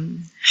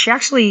she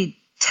actually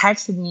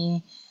texted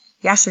me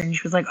yesterday and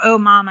she was like, oh,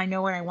 Mom, I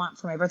know what I want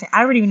for my birthday.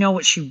 I already know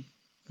what she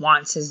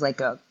wants is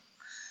like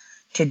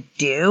to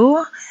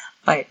do.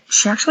 But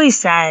she actually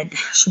said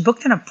she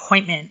booked an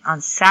appointment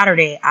on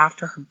Saturday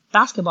after her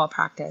basketball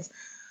practice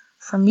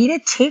for me to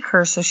take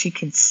her so she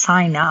could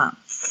sign up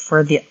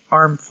for the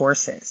armed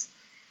forces.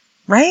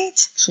 Right?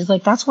 She's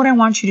like, that's what I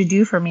want you to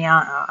do for me,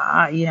 on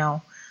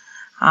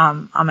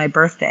my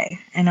birthday.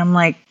 And I'm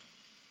like,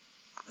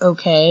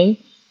 okay.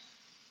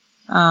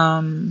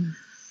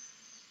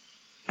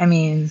 I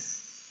mean,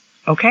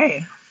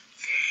 okay.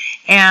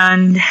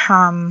 And,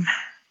 I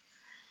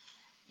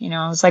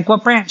was like,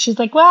 what branch? She's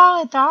like,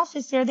 well, at the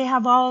office there, they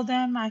have all of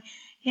them.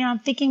 I'm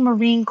thinking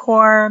Marine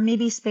Corps,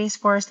 maybe Space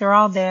Force. They're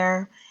all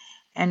there.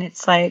 And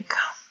it's like,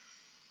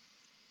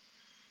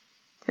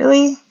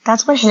 really?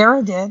 That's what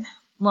Hera did.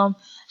 Well,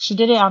 she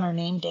did it on her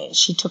name day.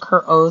 She took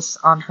her oath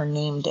on her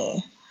name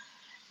day.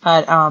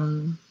 But,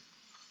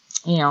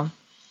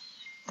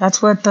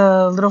 that's what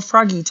the little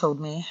froggy told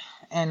me.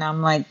 And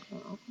I'm like,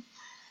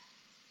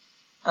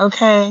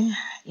 okay,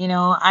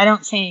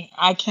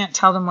 I can't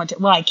tell them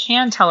well, I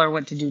can tell her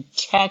what to do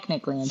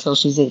technically until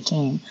she's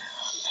 18.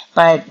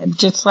 But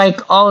just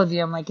like all of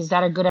you, I'm like, is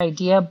that a good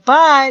idea?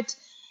 But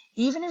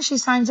even if she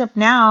signs up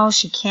now,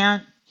 she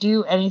can't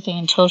do anything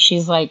until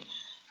she's like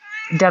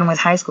done with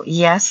high school.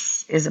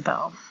 Yes,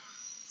 Isabel.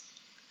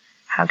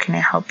 How can I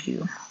help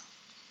you?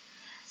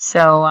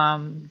 So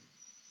I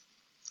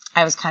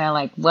was kind of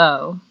like,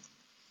 whoa.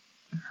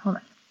 Hold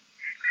on.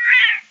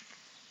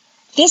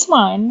 This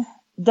one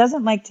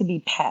doesn't like to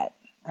be pet,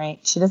 right?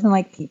 She doesn't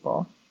like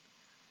people,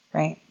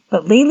 right?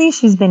 But lately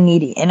she's been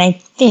needy. And I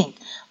think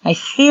my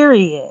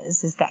theory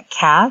is that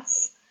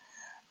cats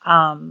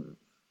are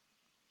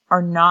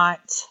not,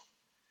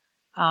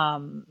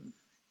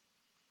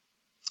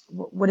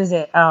 what is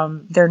it?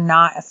 They're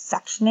not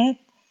affectionate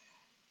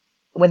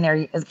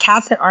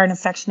cats that aren't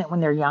affectionate when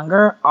they're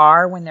younger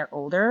are when they're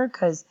older,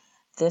 because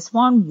this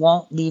one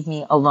won't leave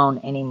me alone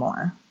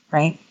anymore,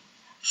 right?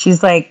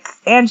 She's like,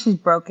 and she's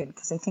broken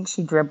because I think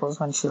she dribbles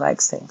when she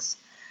likes things.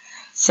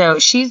 So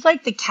she's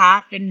like the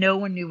cat that no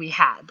one knew we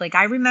had. Like,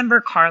 I remember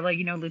Carla,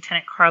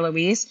 Lieutenant Carla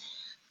Weiss.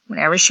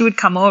 Whenever she would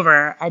come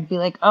over, I'd be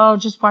like, oh,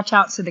 just watch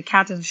out so the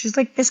cat doesn't. She's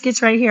like,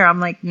 Biscuit's right here. I'm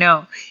like,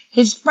 no,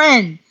 his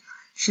friend.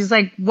 She's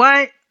like,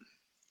 what?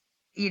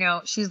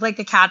 She's like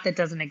the cat that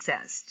doesn't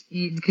exist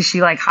because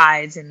she like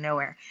hides in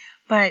nowhere.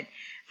 But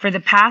for the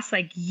past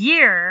like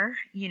year,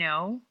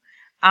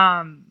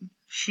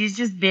 she's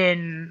just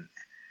been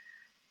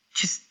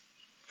just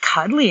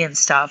cuddly and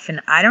stuff.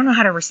 And I don't know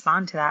how to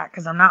respond to that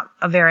because I'm not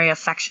a very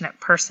affectionate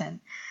person,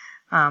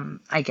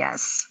 I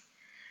guess.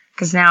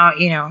 Because now,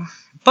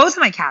 both of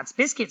my cats,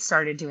 Biscuit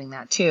started doing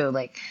that too.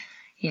 Like,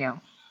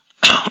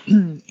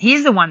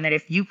 he's the one that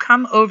if you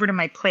come over to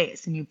my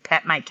place and you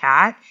pet my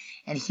cat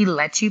and he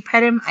lets you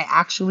pet him, I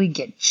actually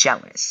get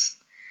jealous.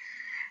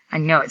 I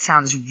know it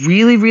sounds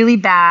really, really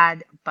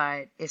bad,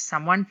 but if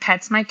someone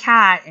pets my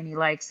cat and he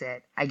likes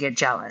it, I get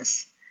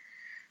jealous.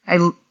 I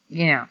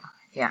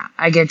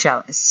get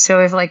jealous. So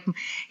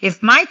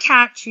if my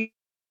cat,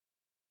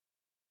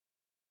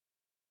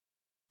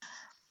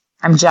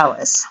 I'm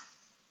jealous,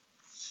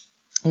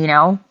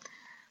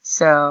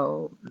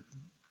 so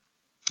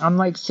I'm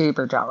like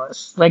super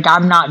jealous. Like,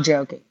 I'm not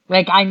joking.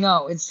 Like, I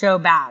know it's so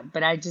bad,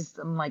 but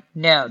I'm like,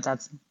 no,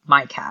 that's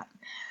my cat.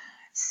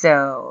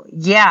 So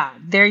yeah,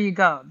 there you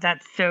go.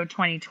 That's so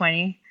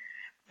 2020.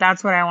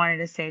 That's what I wanted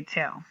to say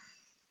too.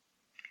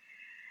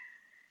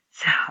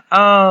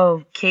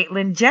 Oh,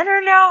 Caitlyn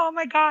Jenner. No, oh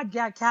my God.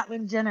 Yeah,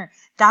 Caitlyn Jenner.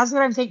 That's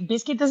what I'm saying.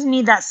 Biscuit doesn't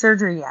need that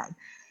surgery yet.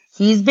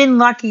 He's been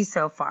lucky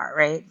so far,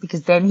 right?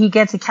 Because then he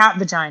gets a cat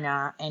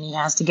vagina and he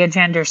has to get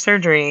gender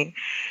surgery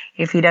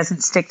if he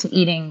doesn't stick to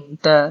eating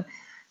the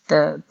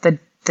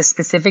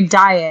specific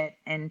diet.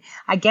 And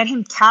I get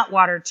him cat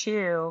water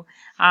too.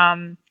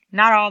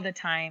 Not all the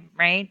time,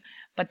 right?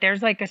 But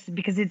there's like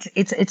because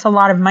it's a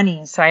lot of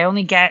money. So I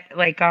only get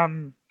like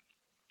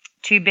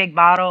two big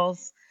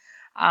bottles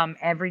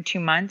every 2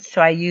 months.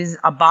 So I use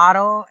a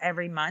bottle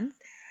every month.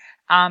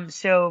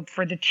 So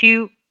for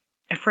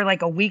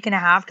like a week and a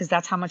half, because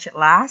that's how much it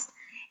lasts,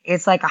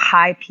 it's like a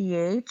high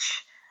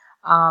pH.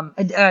 I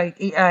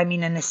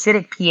mean, an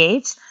acidic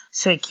pH.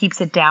 So it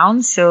keeps it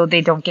down so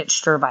they don't get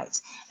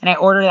stir-bites. And I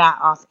order that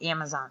off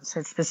Amazon. So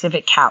it's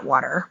specific cat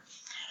water.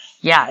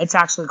 Yeah, it's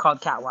actually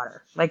called cat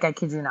water. Like, I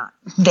kid you not.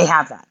 They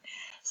have that.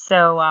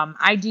 So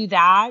I do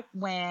that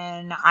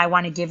when I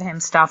want to give him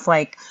stuff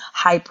like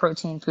high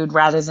protein food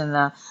rather than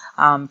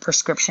the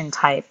prescription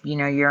type,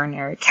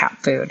 urinary cat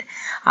food.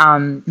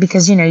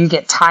 Because, you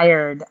get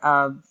tired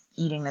of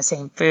eating the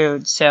same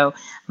food. So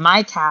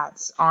my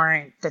cats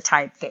aren't the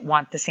type that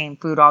want the same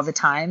food all the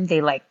time.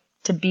 They like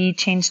to be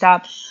changed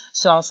up.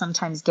 So I'll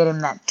sometimes get him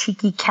that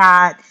Tiki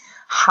Cat,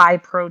 high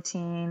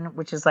protein,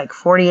 which is like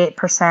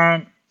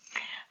 48%.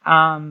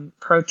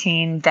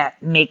 Protein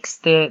that makes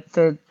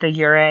the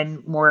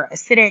urine more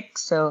acidic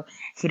so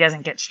he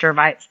doesn't get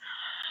stir-bites.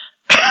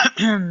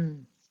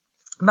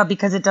 But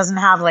because it doesn't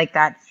have like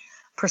that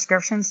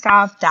prescription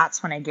stuff,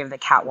 that's when I give the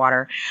cat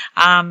water.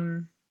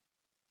 I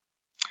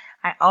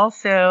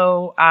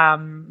also,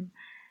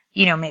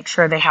 make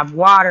sure they have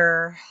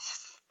water.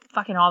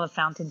 Fucking all the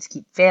fountains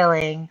keep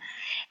failing.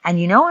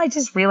 And I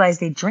just realized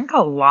they drink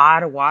a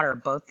lot of water,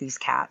 both these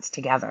cats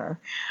together.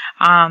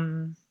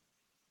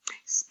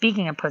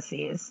 Speaking of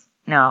pussies,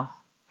 no,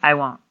 I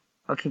won't.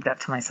 I'll keep that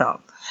to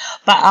myself.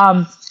 But,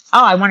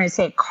 I wanted to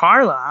say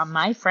Carla,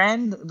 my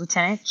friend,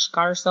 Lieutenant, she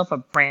got herself a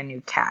brand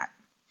new cat.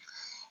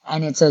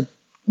 And it's a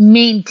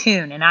Maine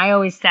Coon. And I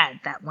always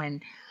said that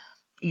when,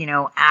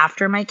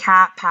 after my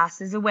cat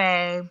passes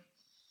away,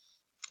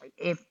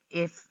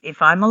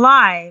 if I'm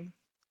alive,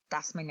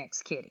 that's my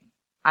next kitty.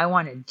 I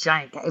want a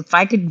giant cat. If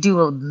I could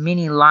do a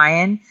mini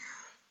lion,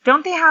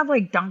 don't they have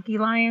like donkey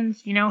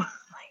lions,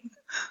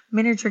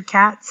 miniature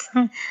cats?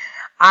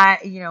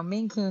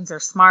 Maine Coons are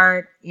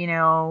smart,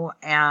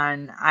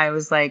 and I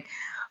was like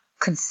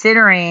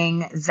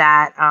considering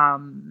that,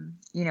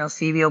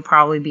 Phoebe will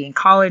probably be in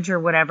college or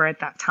whatever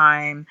at that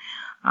time.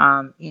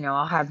 I'll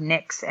have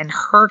Nyx and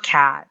her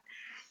cat.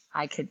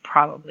 I could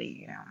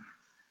probably,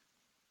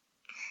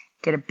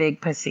 get a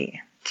big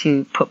pussy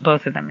to put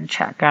both of them in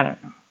check. I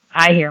don't know.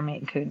 I hear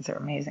Maine Coons are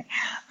amazing.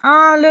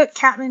 Oh, look,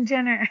 Caitlyn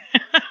Jenner.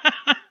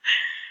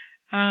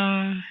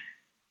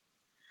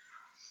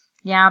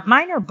 Yeah,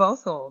 mine are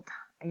both old,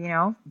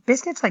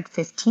 Biscuit's like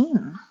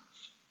 15.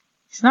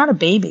 She's not a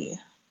baby.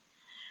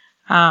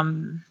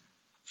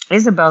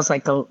 Isabel's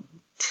like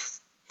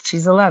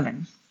she's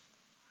 11.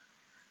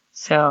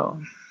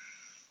 So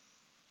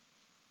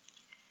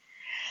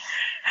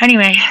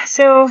anyway,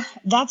 so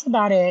that's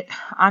about it.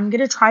 I'm going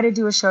to try to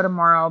do a show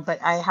tomorrow,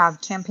 but I have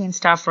campaign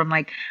stuff from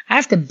I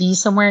have to be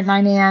somewhere at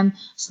 9 a.m.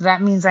 So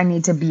that means I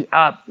need to be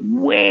up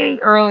way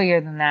earlier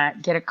than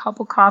that, get a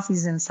couple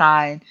coffees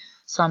inside.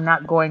 So I'm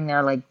not going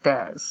there like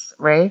this,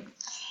 right?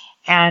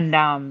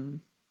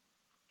 And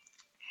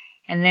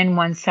then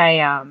once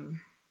I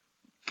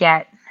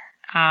get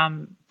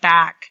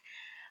back,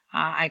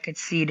 I could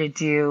see to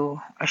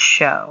do a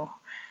show.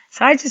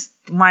 So I just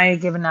wanted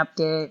to give an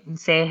update and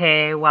say,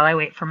 hey, while I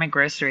wait for my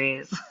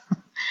groceries.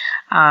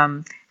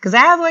 Because I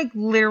have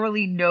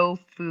literally no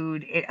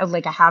food.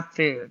 I have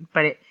food,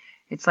 but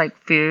it's like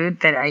food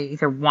that I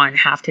either one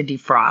have to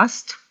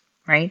defrost,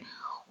 right?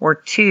 Or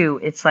two,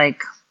 it's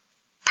like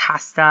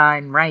pasta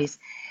and rice,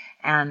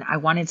 and I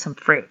wanted some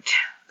fruit.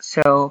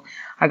 So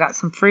I got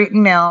some fruit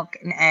and milk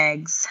and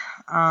eggs,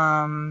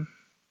 some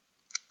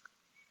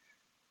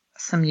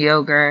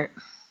yogurt,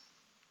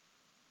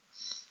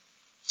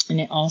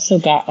 and it also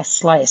got a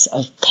slice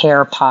of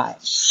pear pie.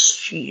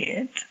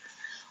 Shit.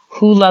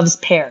 Who loves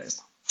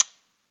pears?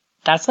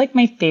 That's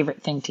my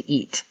favorite thing to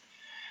eat,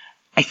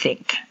 I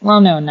think.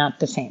 Well, no, not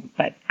the same,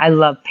 but I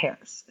love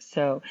pears.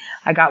 So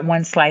I got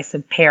one slice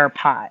of pear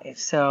pie.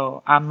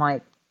 So I'm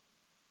like,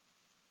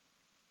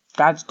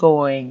 that's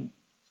going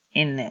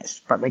in this,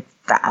 but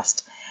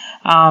fast.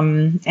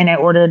 And I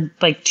ordered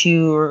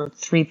 2 or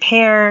 3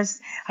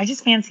 pears. I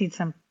just fancied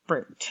some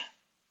fruit.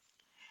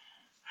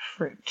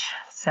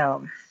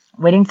 So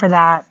waiting for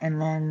that.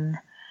 And then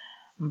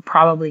I'm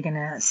probably going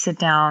to sit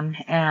down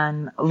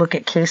and look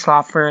at case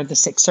law for the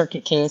Sixth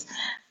Circuit case,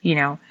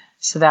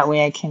 so that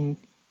way I can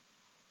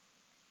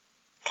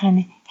kind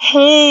of,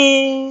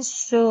 hey,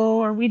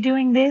 so are we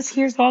doing this?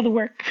 Here's all the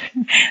work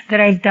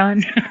that I've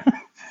done.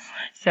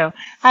 So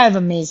I have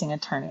amazing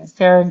attorneys.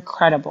 They're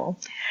incredible.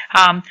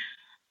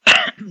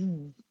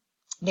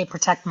 They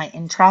protect my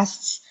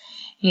interests,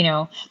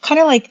 kind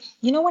of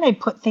when I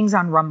put things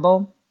on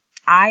Rumble,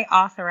 I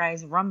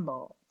authorize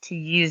Rumble to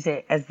use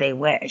it as they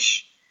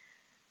wish.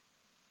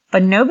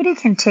 But nobody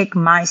can take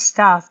my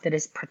stuff that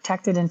is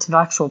protected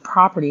intellectual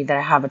property that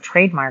I have a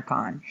trademark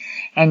on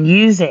and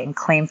use it and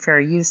claim fair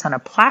use on a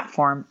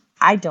platform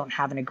I don't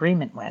have an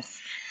agreement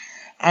with.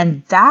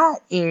 And that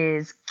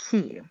is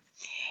key.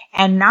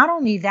 And not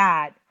only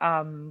that,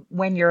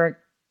 when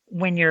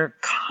your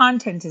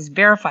content is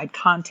verified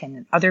content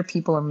and other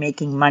people are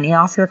making money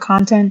off your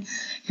content,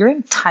 you're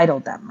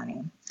entitled that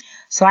money.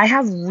 So I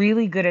have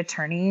really good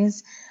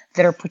attorneys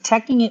that are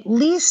protecting, at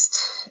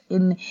least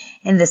in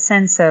the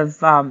sense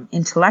of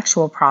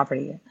intellectual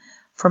property,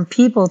 from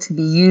people to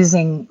be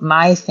using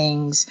my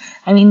things.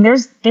 I mean,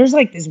 there's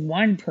like this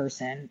one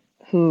person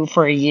who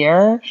for a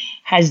year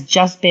has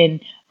just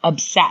been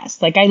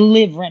obsessed. Like, I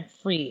live rent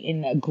free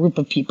in a group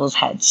of people's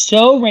heads,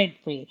 so rent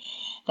free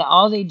that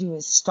all they do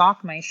is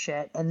stalk my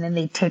shit, and then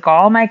they take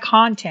all my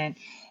content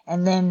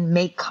and then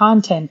make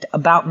content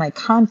about my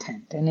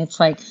content. And it's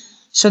like,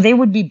 so they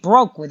would be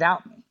broke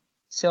without me.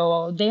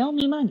 So they owe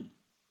me money.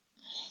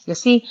 You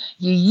see,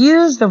 you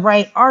use the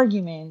right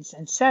arguments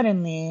and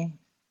suddenly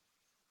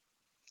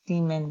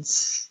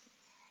demons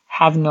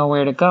have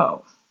nowhere to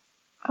go.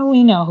 Oh,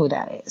 we know who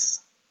that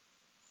is.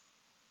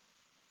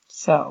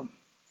 So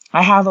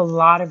I have a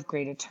lot of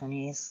great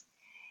attorneys,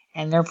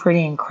 and they're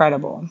pretty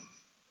incredible.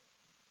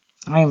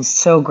 I am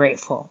so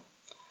grateful.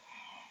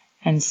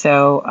 And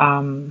so,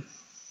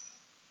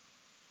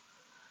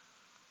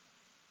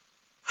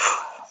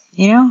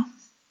 you know,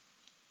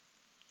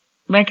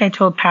 like I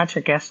told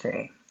Patrick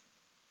yesterday,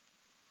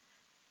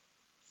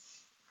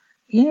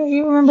 you know,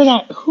 you remember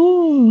that?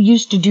 Who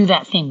used to do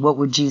that thing? What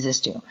would Jesus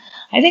do?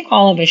 I think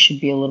all of us should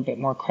be a little bit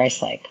more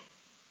Christ-like.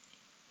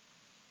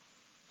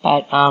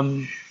 But,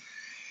 and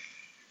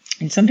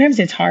sometimes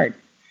it's hard.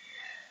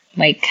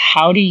 Like,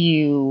 how do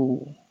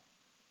you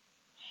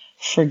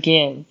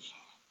forgive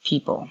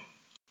people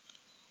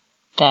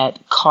that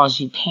cause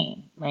you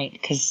pain, right?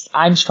 Because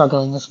I'm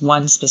struggling with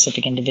one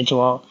specific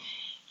individual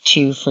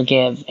to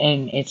forgive.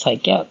 And it's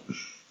like, yep.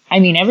 I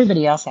mean,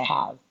 everybody else I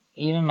have,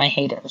 even my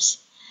haters,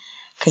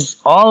 because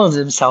all of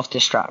them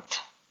self-destruct.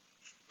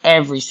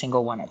 Every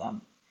single one of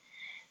them.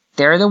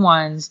 They're the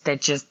ones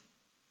that just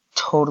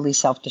totally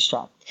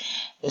self-destruct.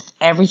 If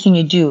everything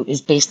you do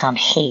is based on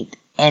hate,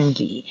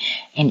 envy,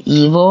 and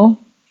evil,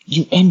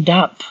 you end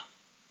up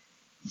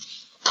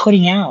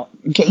putting out.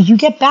 You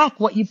get back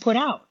what you put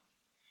out.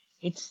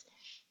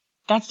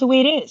 That's the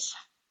way it is.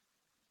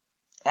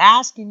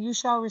 Ask and you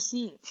shall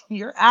receive.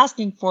 You're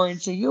asking for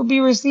it, so you'll be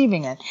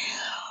receiving it.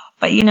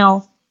 But, you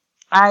know,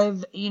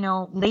 I've,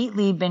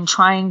 lately been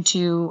trying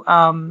to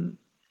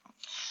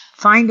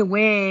find a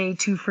way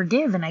to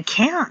forgive, and I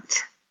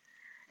can't.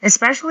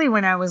 Especially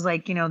when I was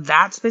like,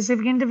 that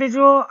specific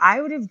individual,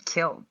 I would have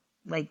killed,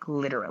 like,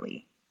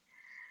 literally.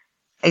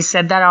 I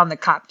said that on the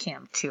cop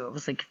camp, too. It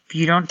was like, if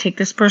you don't take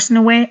this person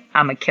away,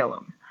 I'm going to kill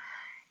him.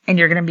 And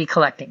you're going to be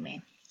collecting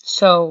me.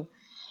 So,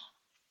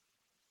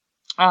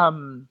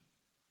 I'm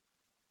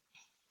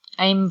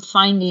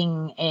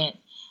finding it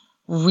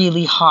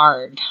really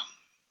hard.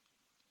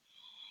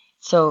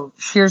 So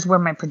here's where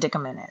my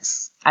predicament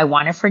is. I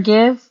want to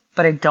forgive,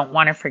 but I don't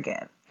want to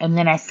forgive. And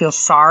then I feel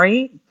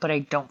sorry, but I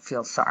don't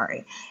feel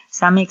sorry. Does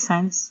that make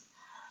sense?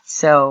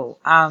 So,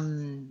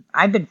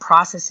 I've been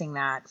processing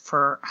that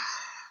for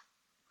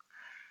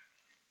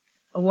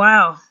a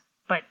while,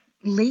 but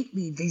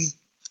lately, these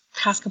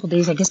past couple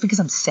days, I guess because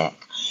I'm sick,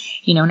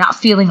 not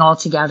feeling all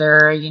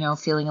together,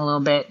 feeling a little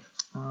bit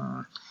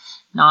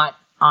not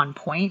on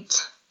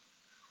point.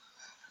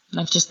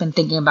 I've just been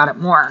thinking about it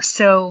more.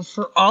 So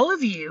for all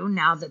of you,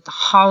 now that the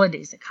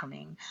holidays are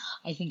coming,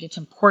 I think it's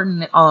important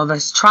that all of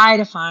us try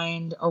to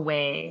find a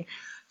way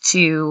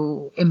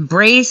to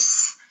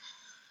embrace,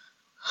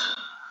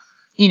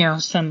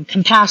 some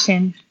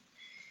compassion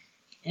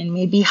and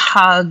maybe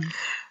hug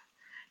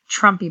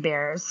Trumpy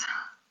bears.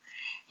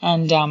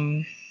 And,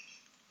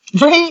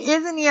 right?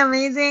 Isn't he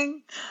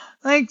amazing?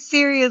 Like,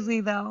 seriously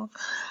though.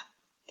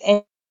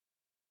 And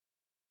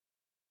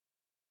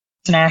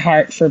in our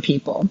heart for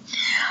people.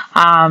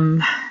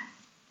 Well,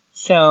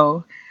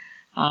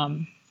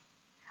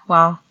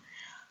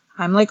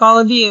 I'm like all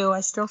of you.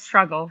 I still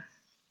struggle,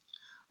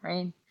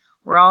 right?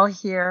 We're all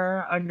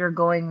here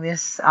undergoing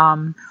this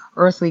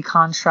earthly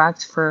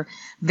construct for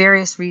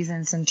various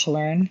reasons and to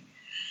learn.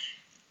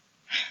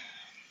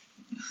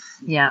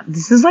 Yeah,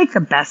 this is like the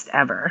best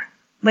ever.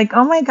 Like,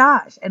 oh my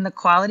gosh. And the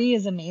quality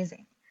is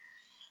amazing.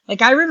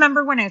 Like, I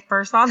remember when I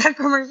first saw that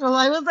commercial,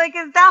 I was like,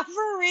 is that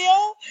for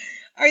real?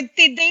 Or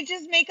did they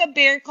just make a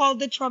bear called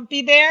the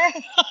Trumpy bear?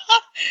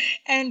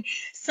 And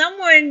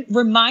someone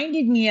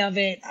reminded me of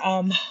it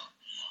a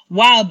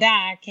while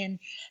back. And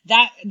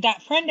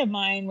that friend of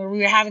mine, where we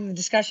were having the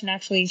discussion,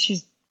 actually,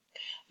 she's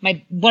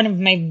one of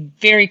my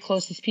very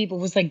closest people,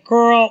 was like,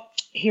 girl,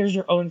 here's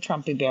your own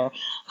Trumpy bear.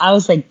 I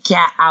was like,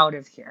 get out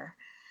of here.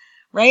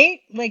 Right?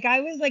 Like,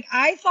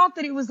 I thought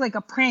that it was like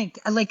a prank.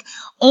 Like,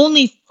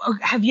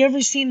 have you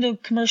ever seen the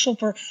commercial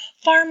for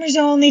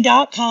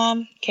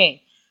farmersonly.com?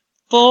 Okay.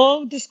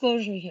 Full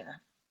disclosure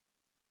here.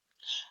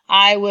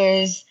 I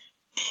was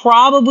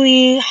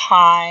probably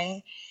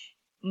high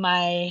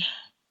my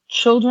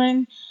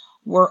children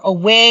were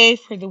away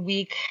for the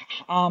week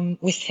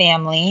with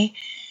family.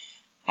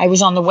 I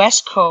was on the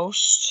West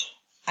Coast.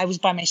 I was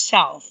by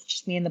myself,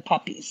 just me and the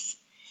puppies.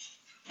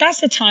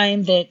 That's the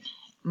time that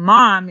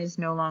mom is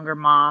no longer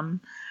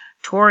mom.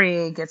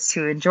 Tori gets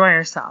to enjoy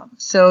herself.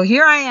 So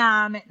here I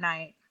am at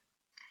night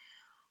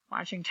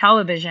watching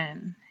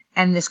television,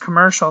 and this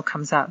commercial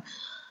comes up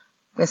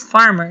with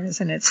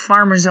Farmers, and it's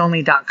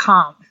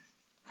farmersonly.com.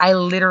 I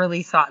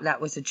literally thought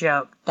that was a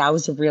joke. That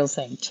was a real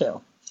thing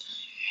too.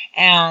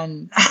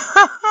 And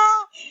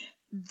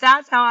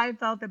that's how I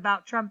felt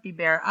about Trumpy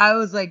Bear. I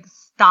was like,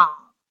 stop.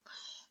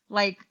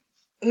 Like,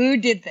 who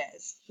did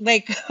this?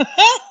 Like,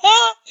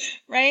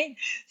 right?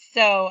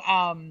 So,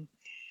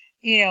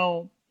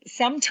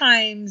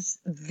 sometimes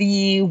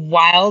the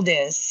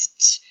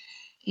wildest,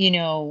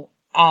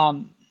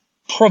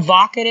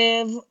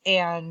 provocative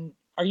and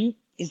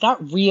is that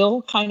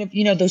real kind of,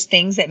 those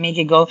things that make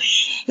you go,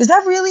 is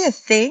that really a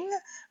thing?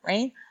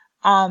 Right?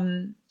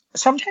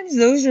 Sometimes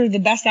those are the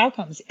best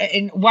outcomes.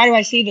 And why do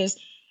I say this?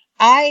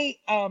 I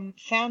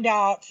found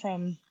out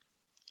from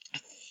a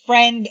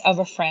friend of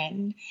a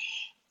friend,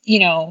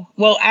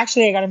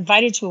 actually I got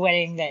invited to a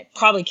wedding that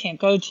probably can't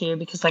go to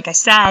because, like I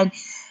said,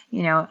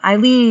 I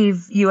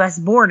leave U.S.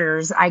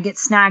 borders, I get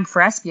snagged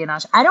for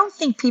espionage. I don't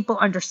think people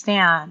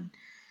understand,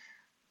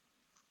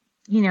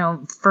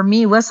 for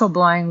me,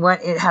 whistleblowing,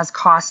 what it has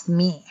cost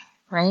me,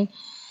 right?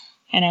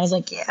 And I was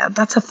like, yeah,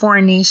 that's a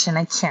foreign nation.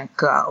 I can't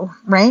go,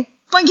 right?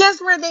 But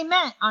guess where they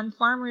met? On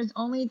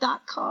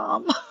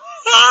farmersonly.com.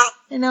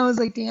 And I was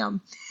like, damn.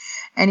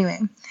 Anyway,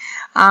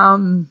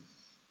 on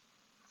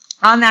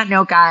that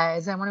note,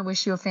 guys, I want to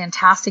wish you a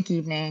fantastic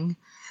evening.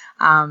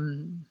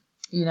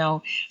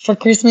 For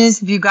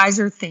Christmas, if you guys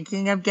are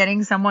thinking of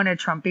getting someone a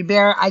Trumpy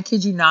Bear, I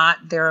kid you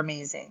not, they're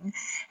amazing.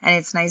 And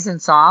it's nice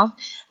and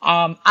soft.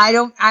 I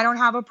don't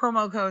have a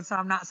promo code, so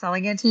I'm not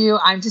selling it to you.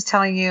 I'm just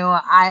telling you,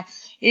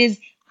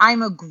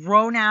 I'm a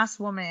grown ass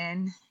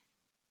woman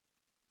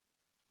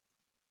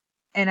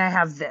and I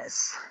have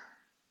this.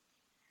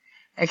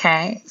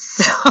 Okay.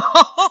 So,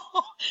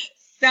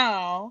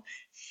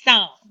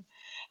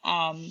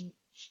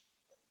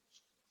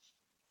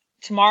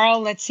 tomorrow,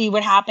 let's see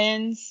what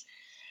happens.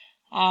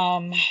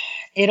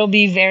 It'll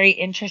be very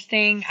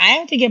interesting. I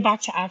have to get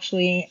back to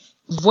actually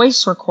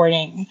voice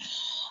recording,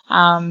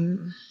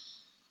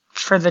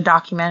 for the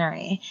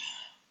documentary.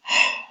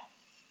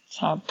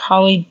 So I'll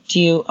probably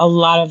do a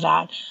lot of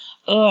that.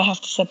 Oh, I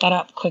have to set that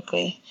up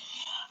quickly.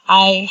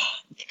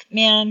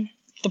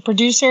 The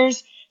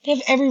producers, they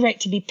have every right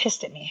to be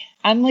pissed at me.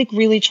 I'm like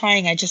really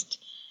trying. I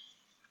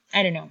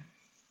don't know.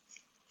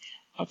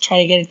 I'll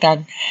try to get it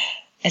done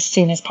as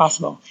soon as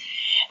possible.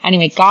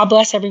 Anyway, God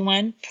bless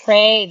everyone.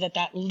 Pray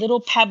that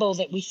little pebble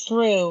that we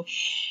threw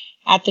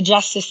at the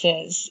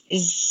justices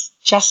is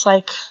just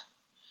like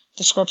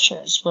the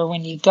scriptures, where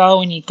when you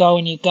go and you go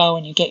and you go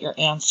and you get your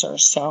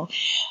answers. So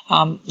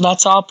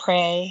let's all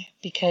pray,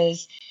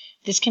 because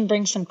this can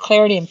bring some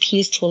clarity and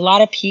peace to a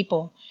lot of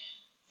people.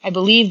 I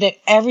believe that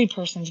every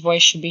person's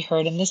voice should be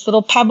heard, and this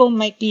little pebble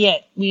might be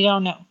it. We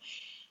don't know.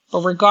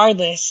 But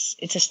regardless,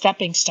 it's a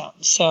stepping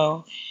stone.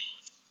 So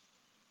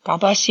God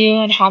bless you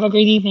and have a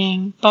great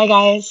evening. Bye,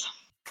 guys.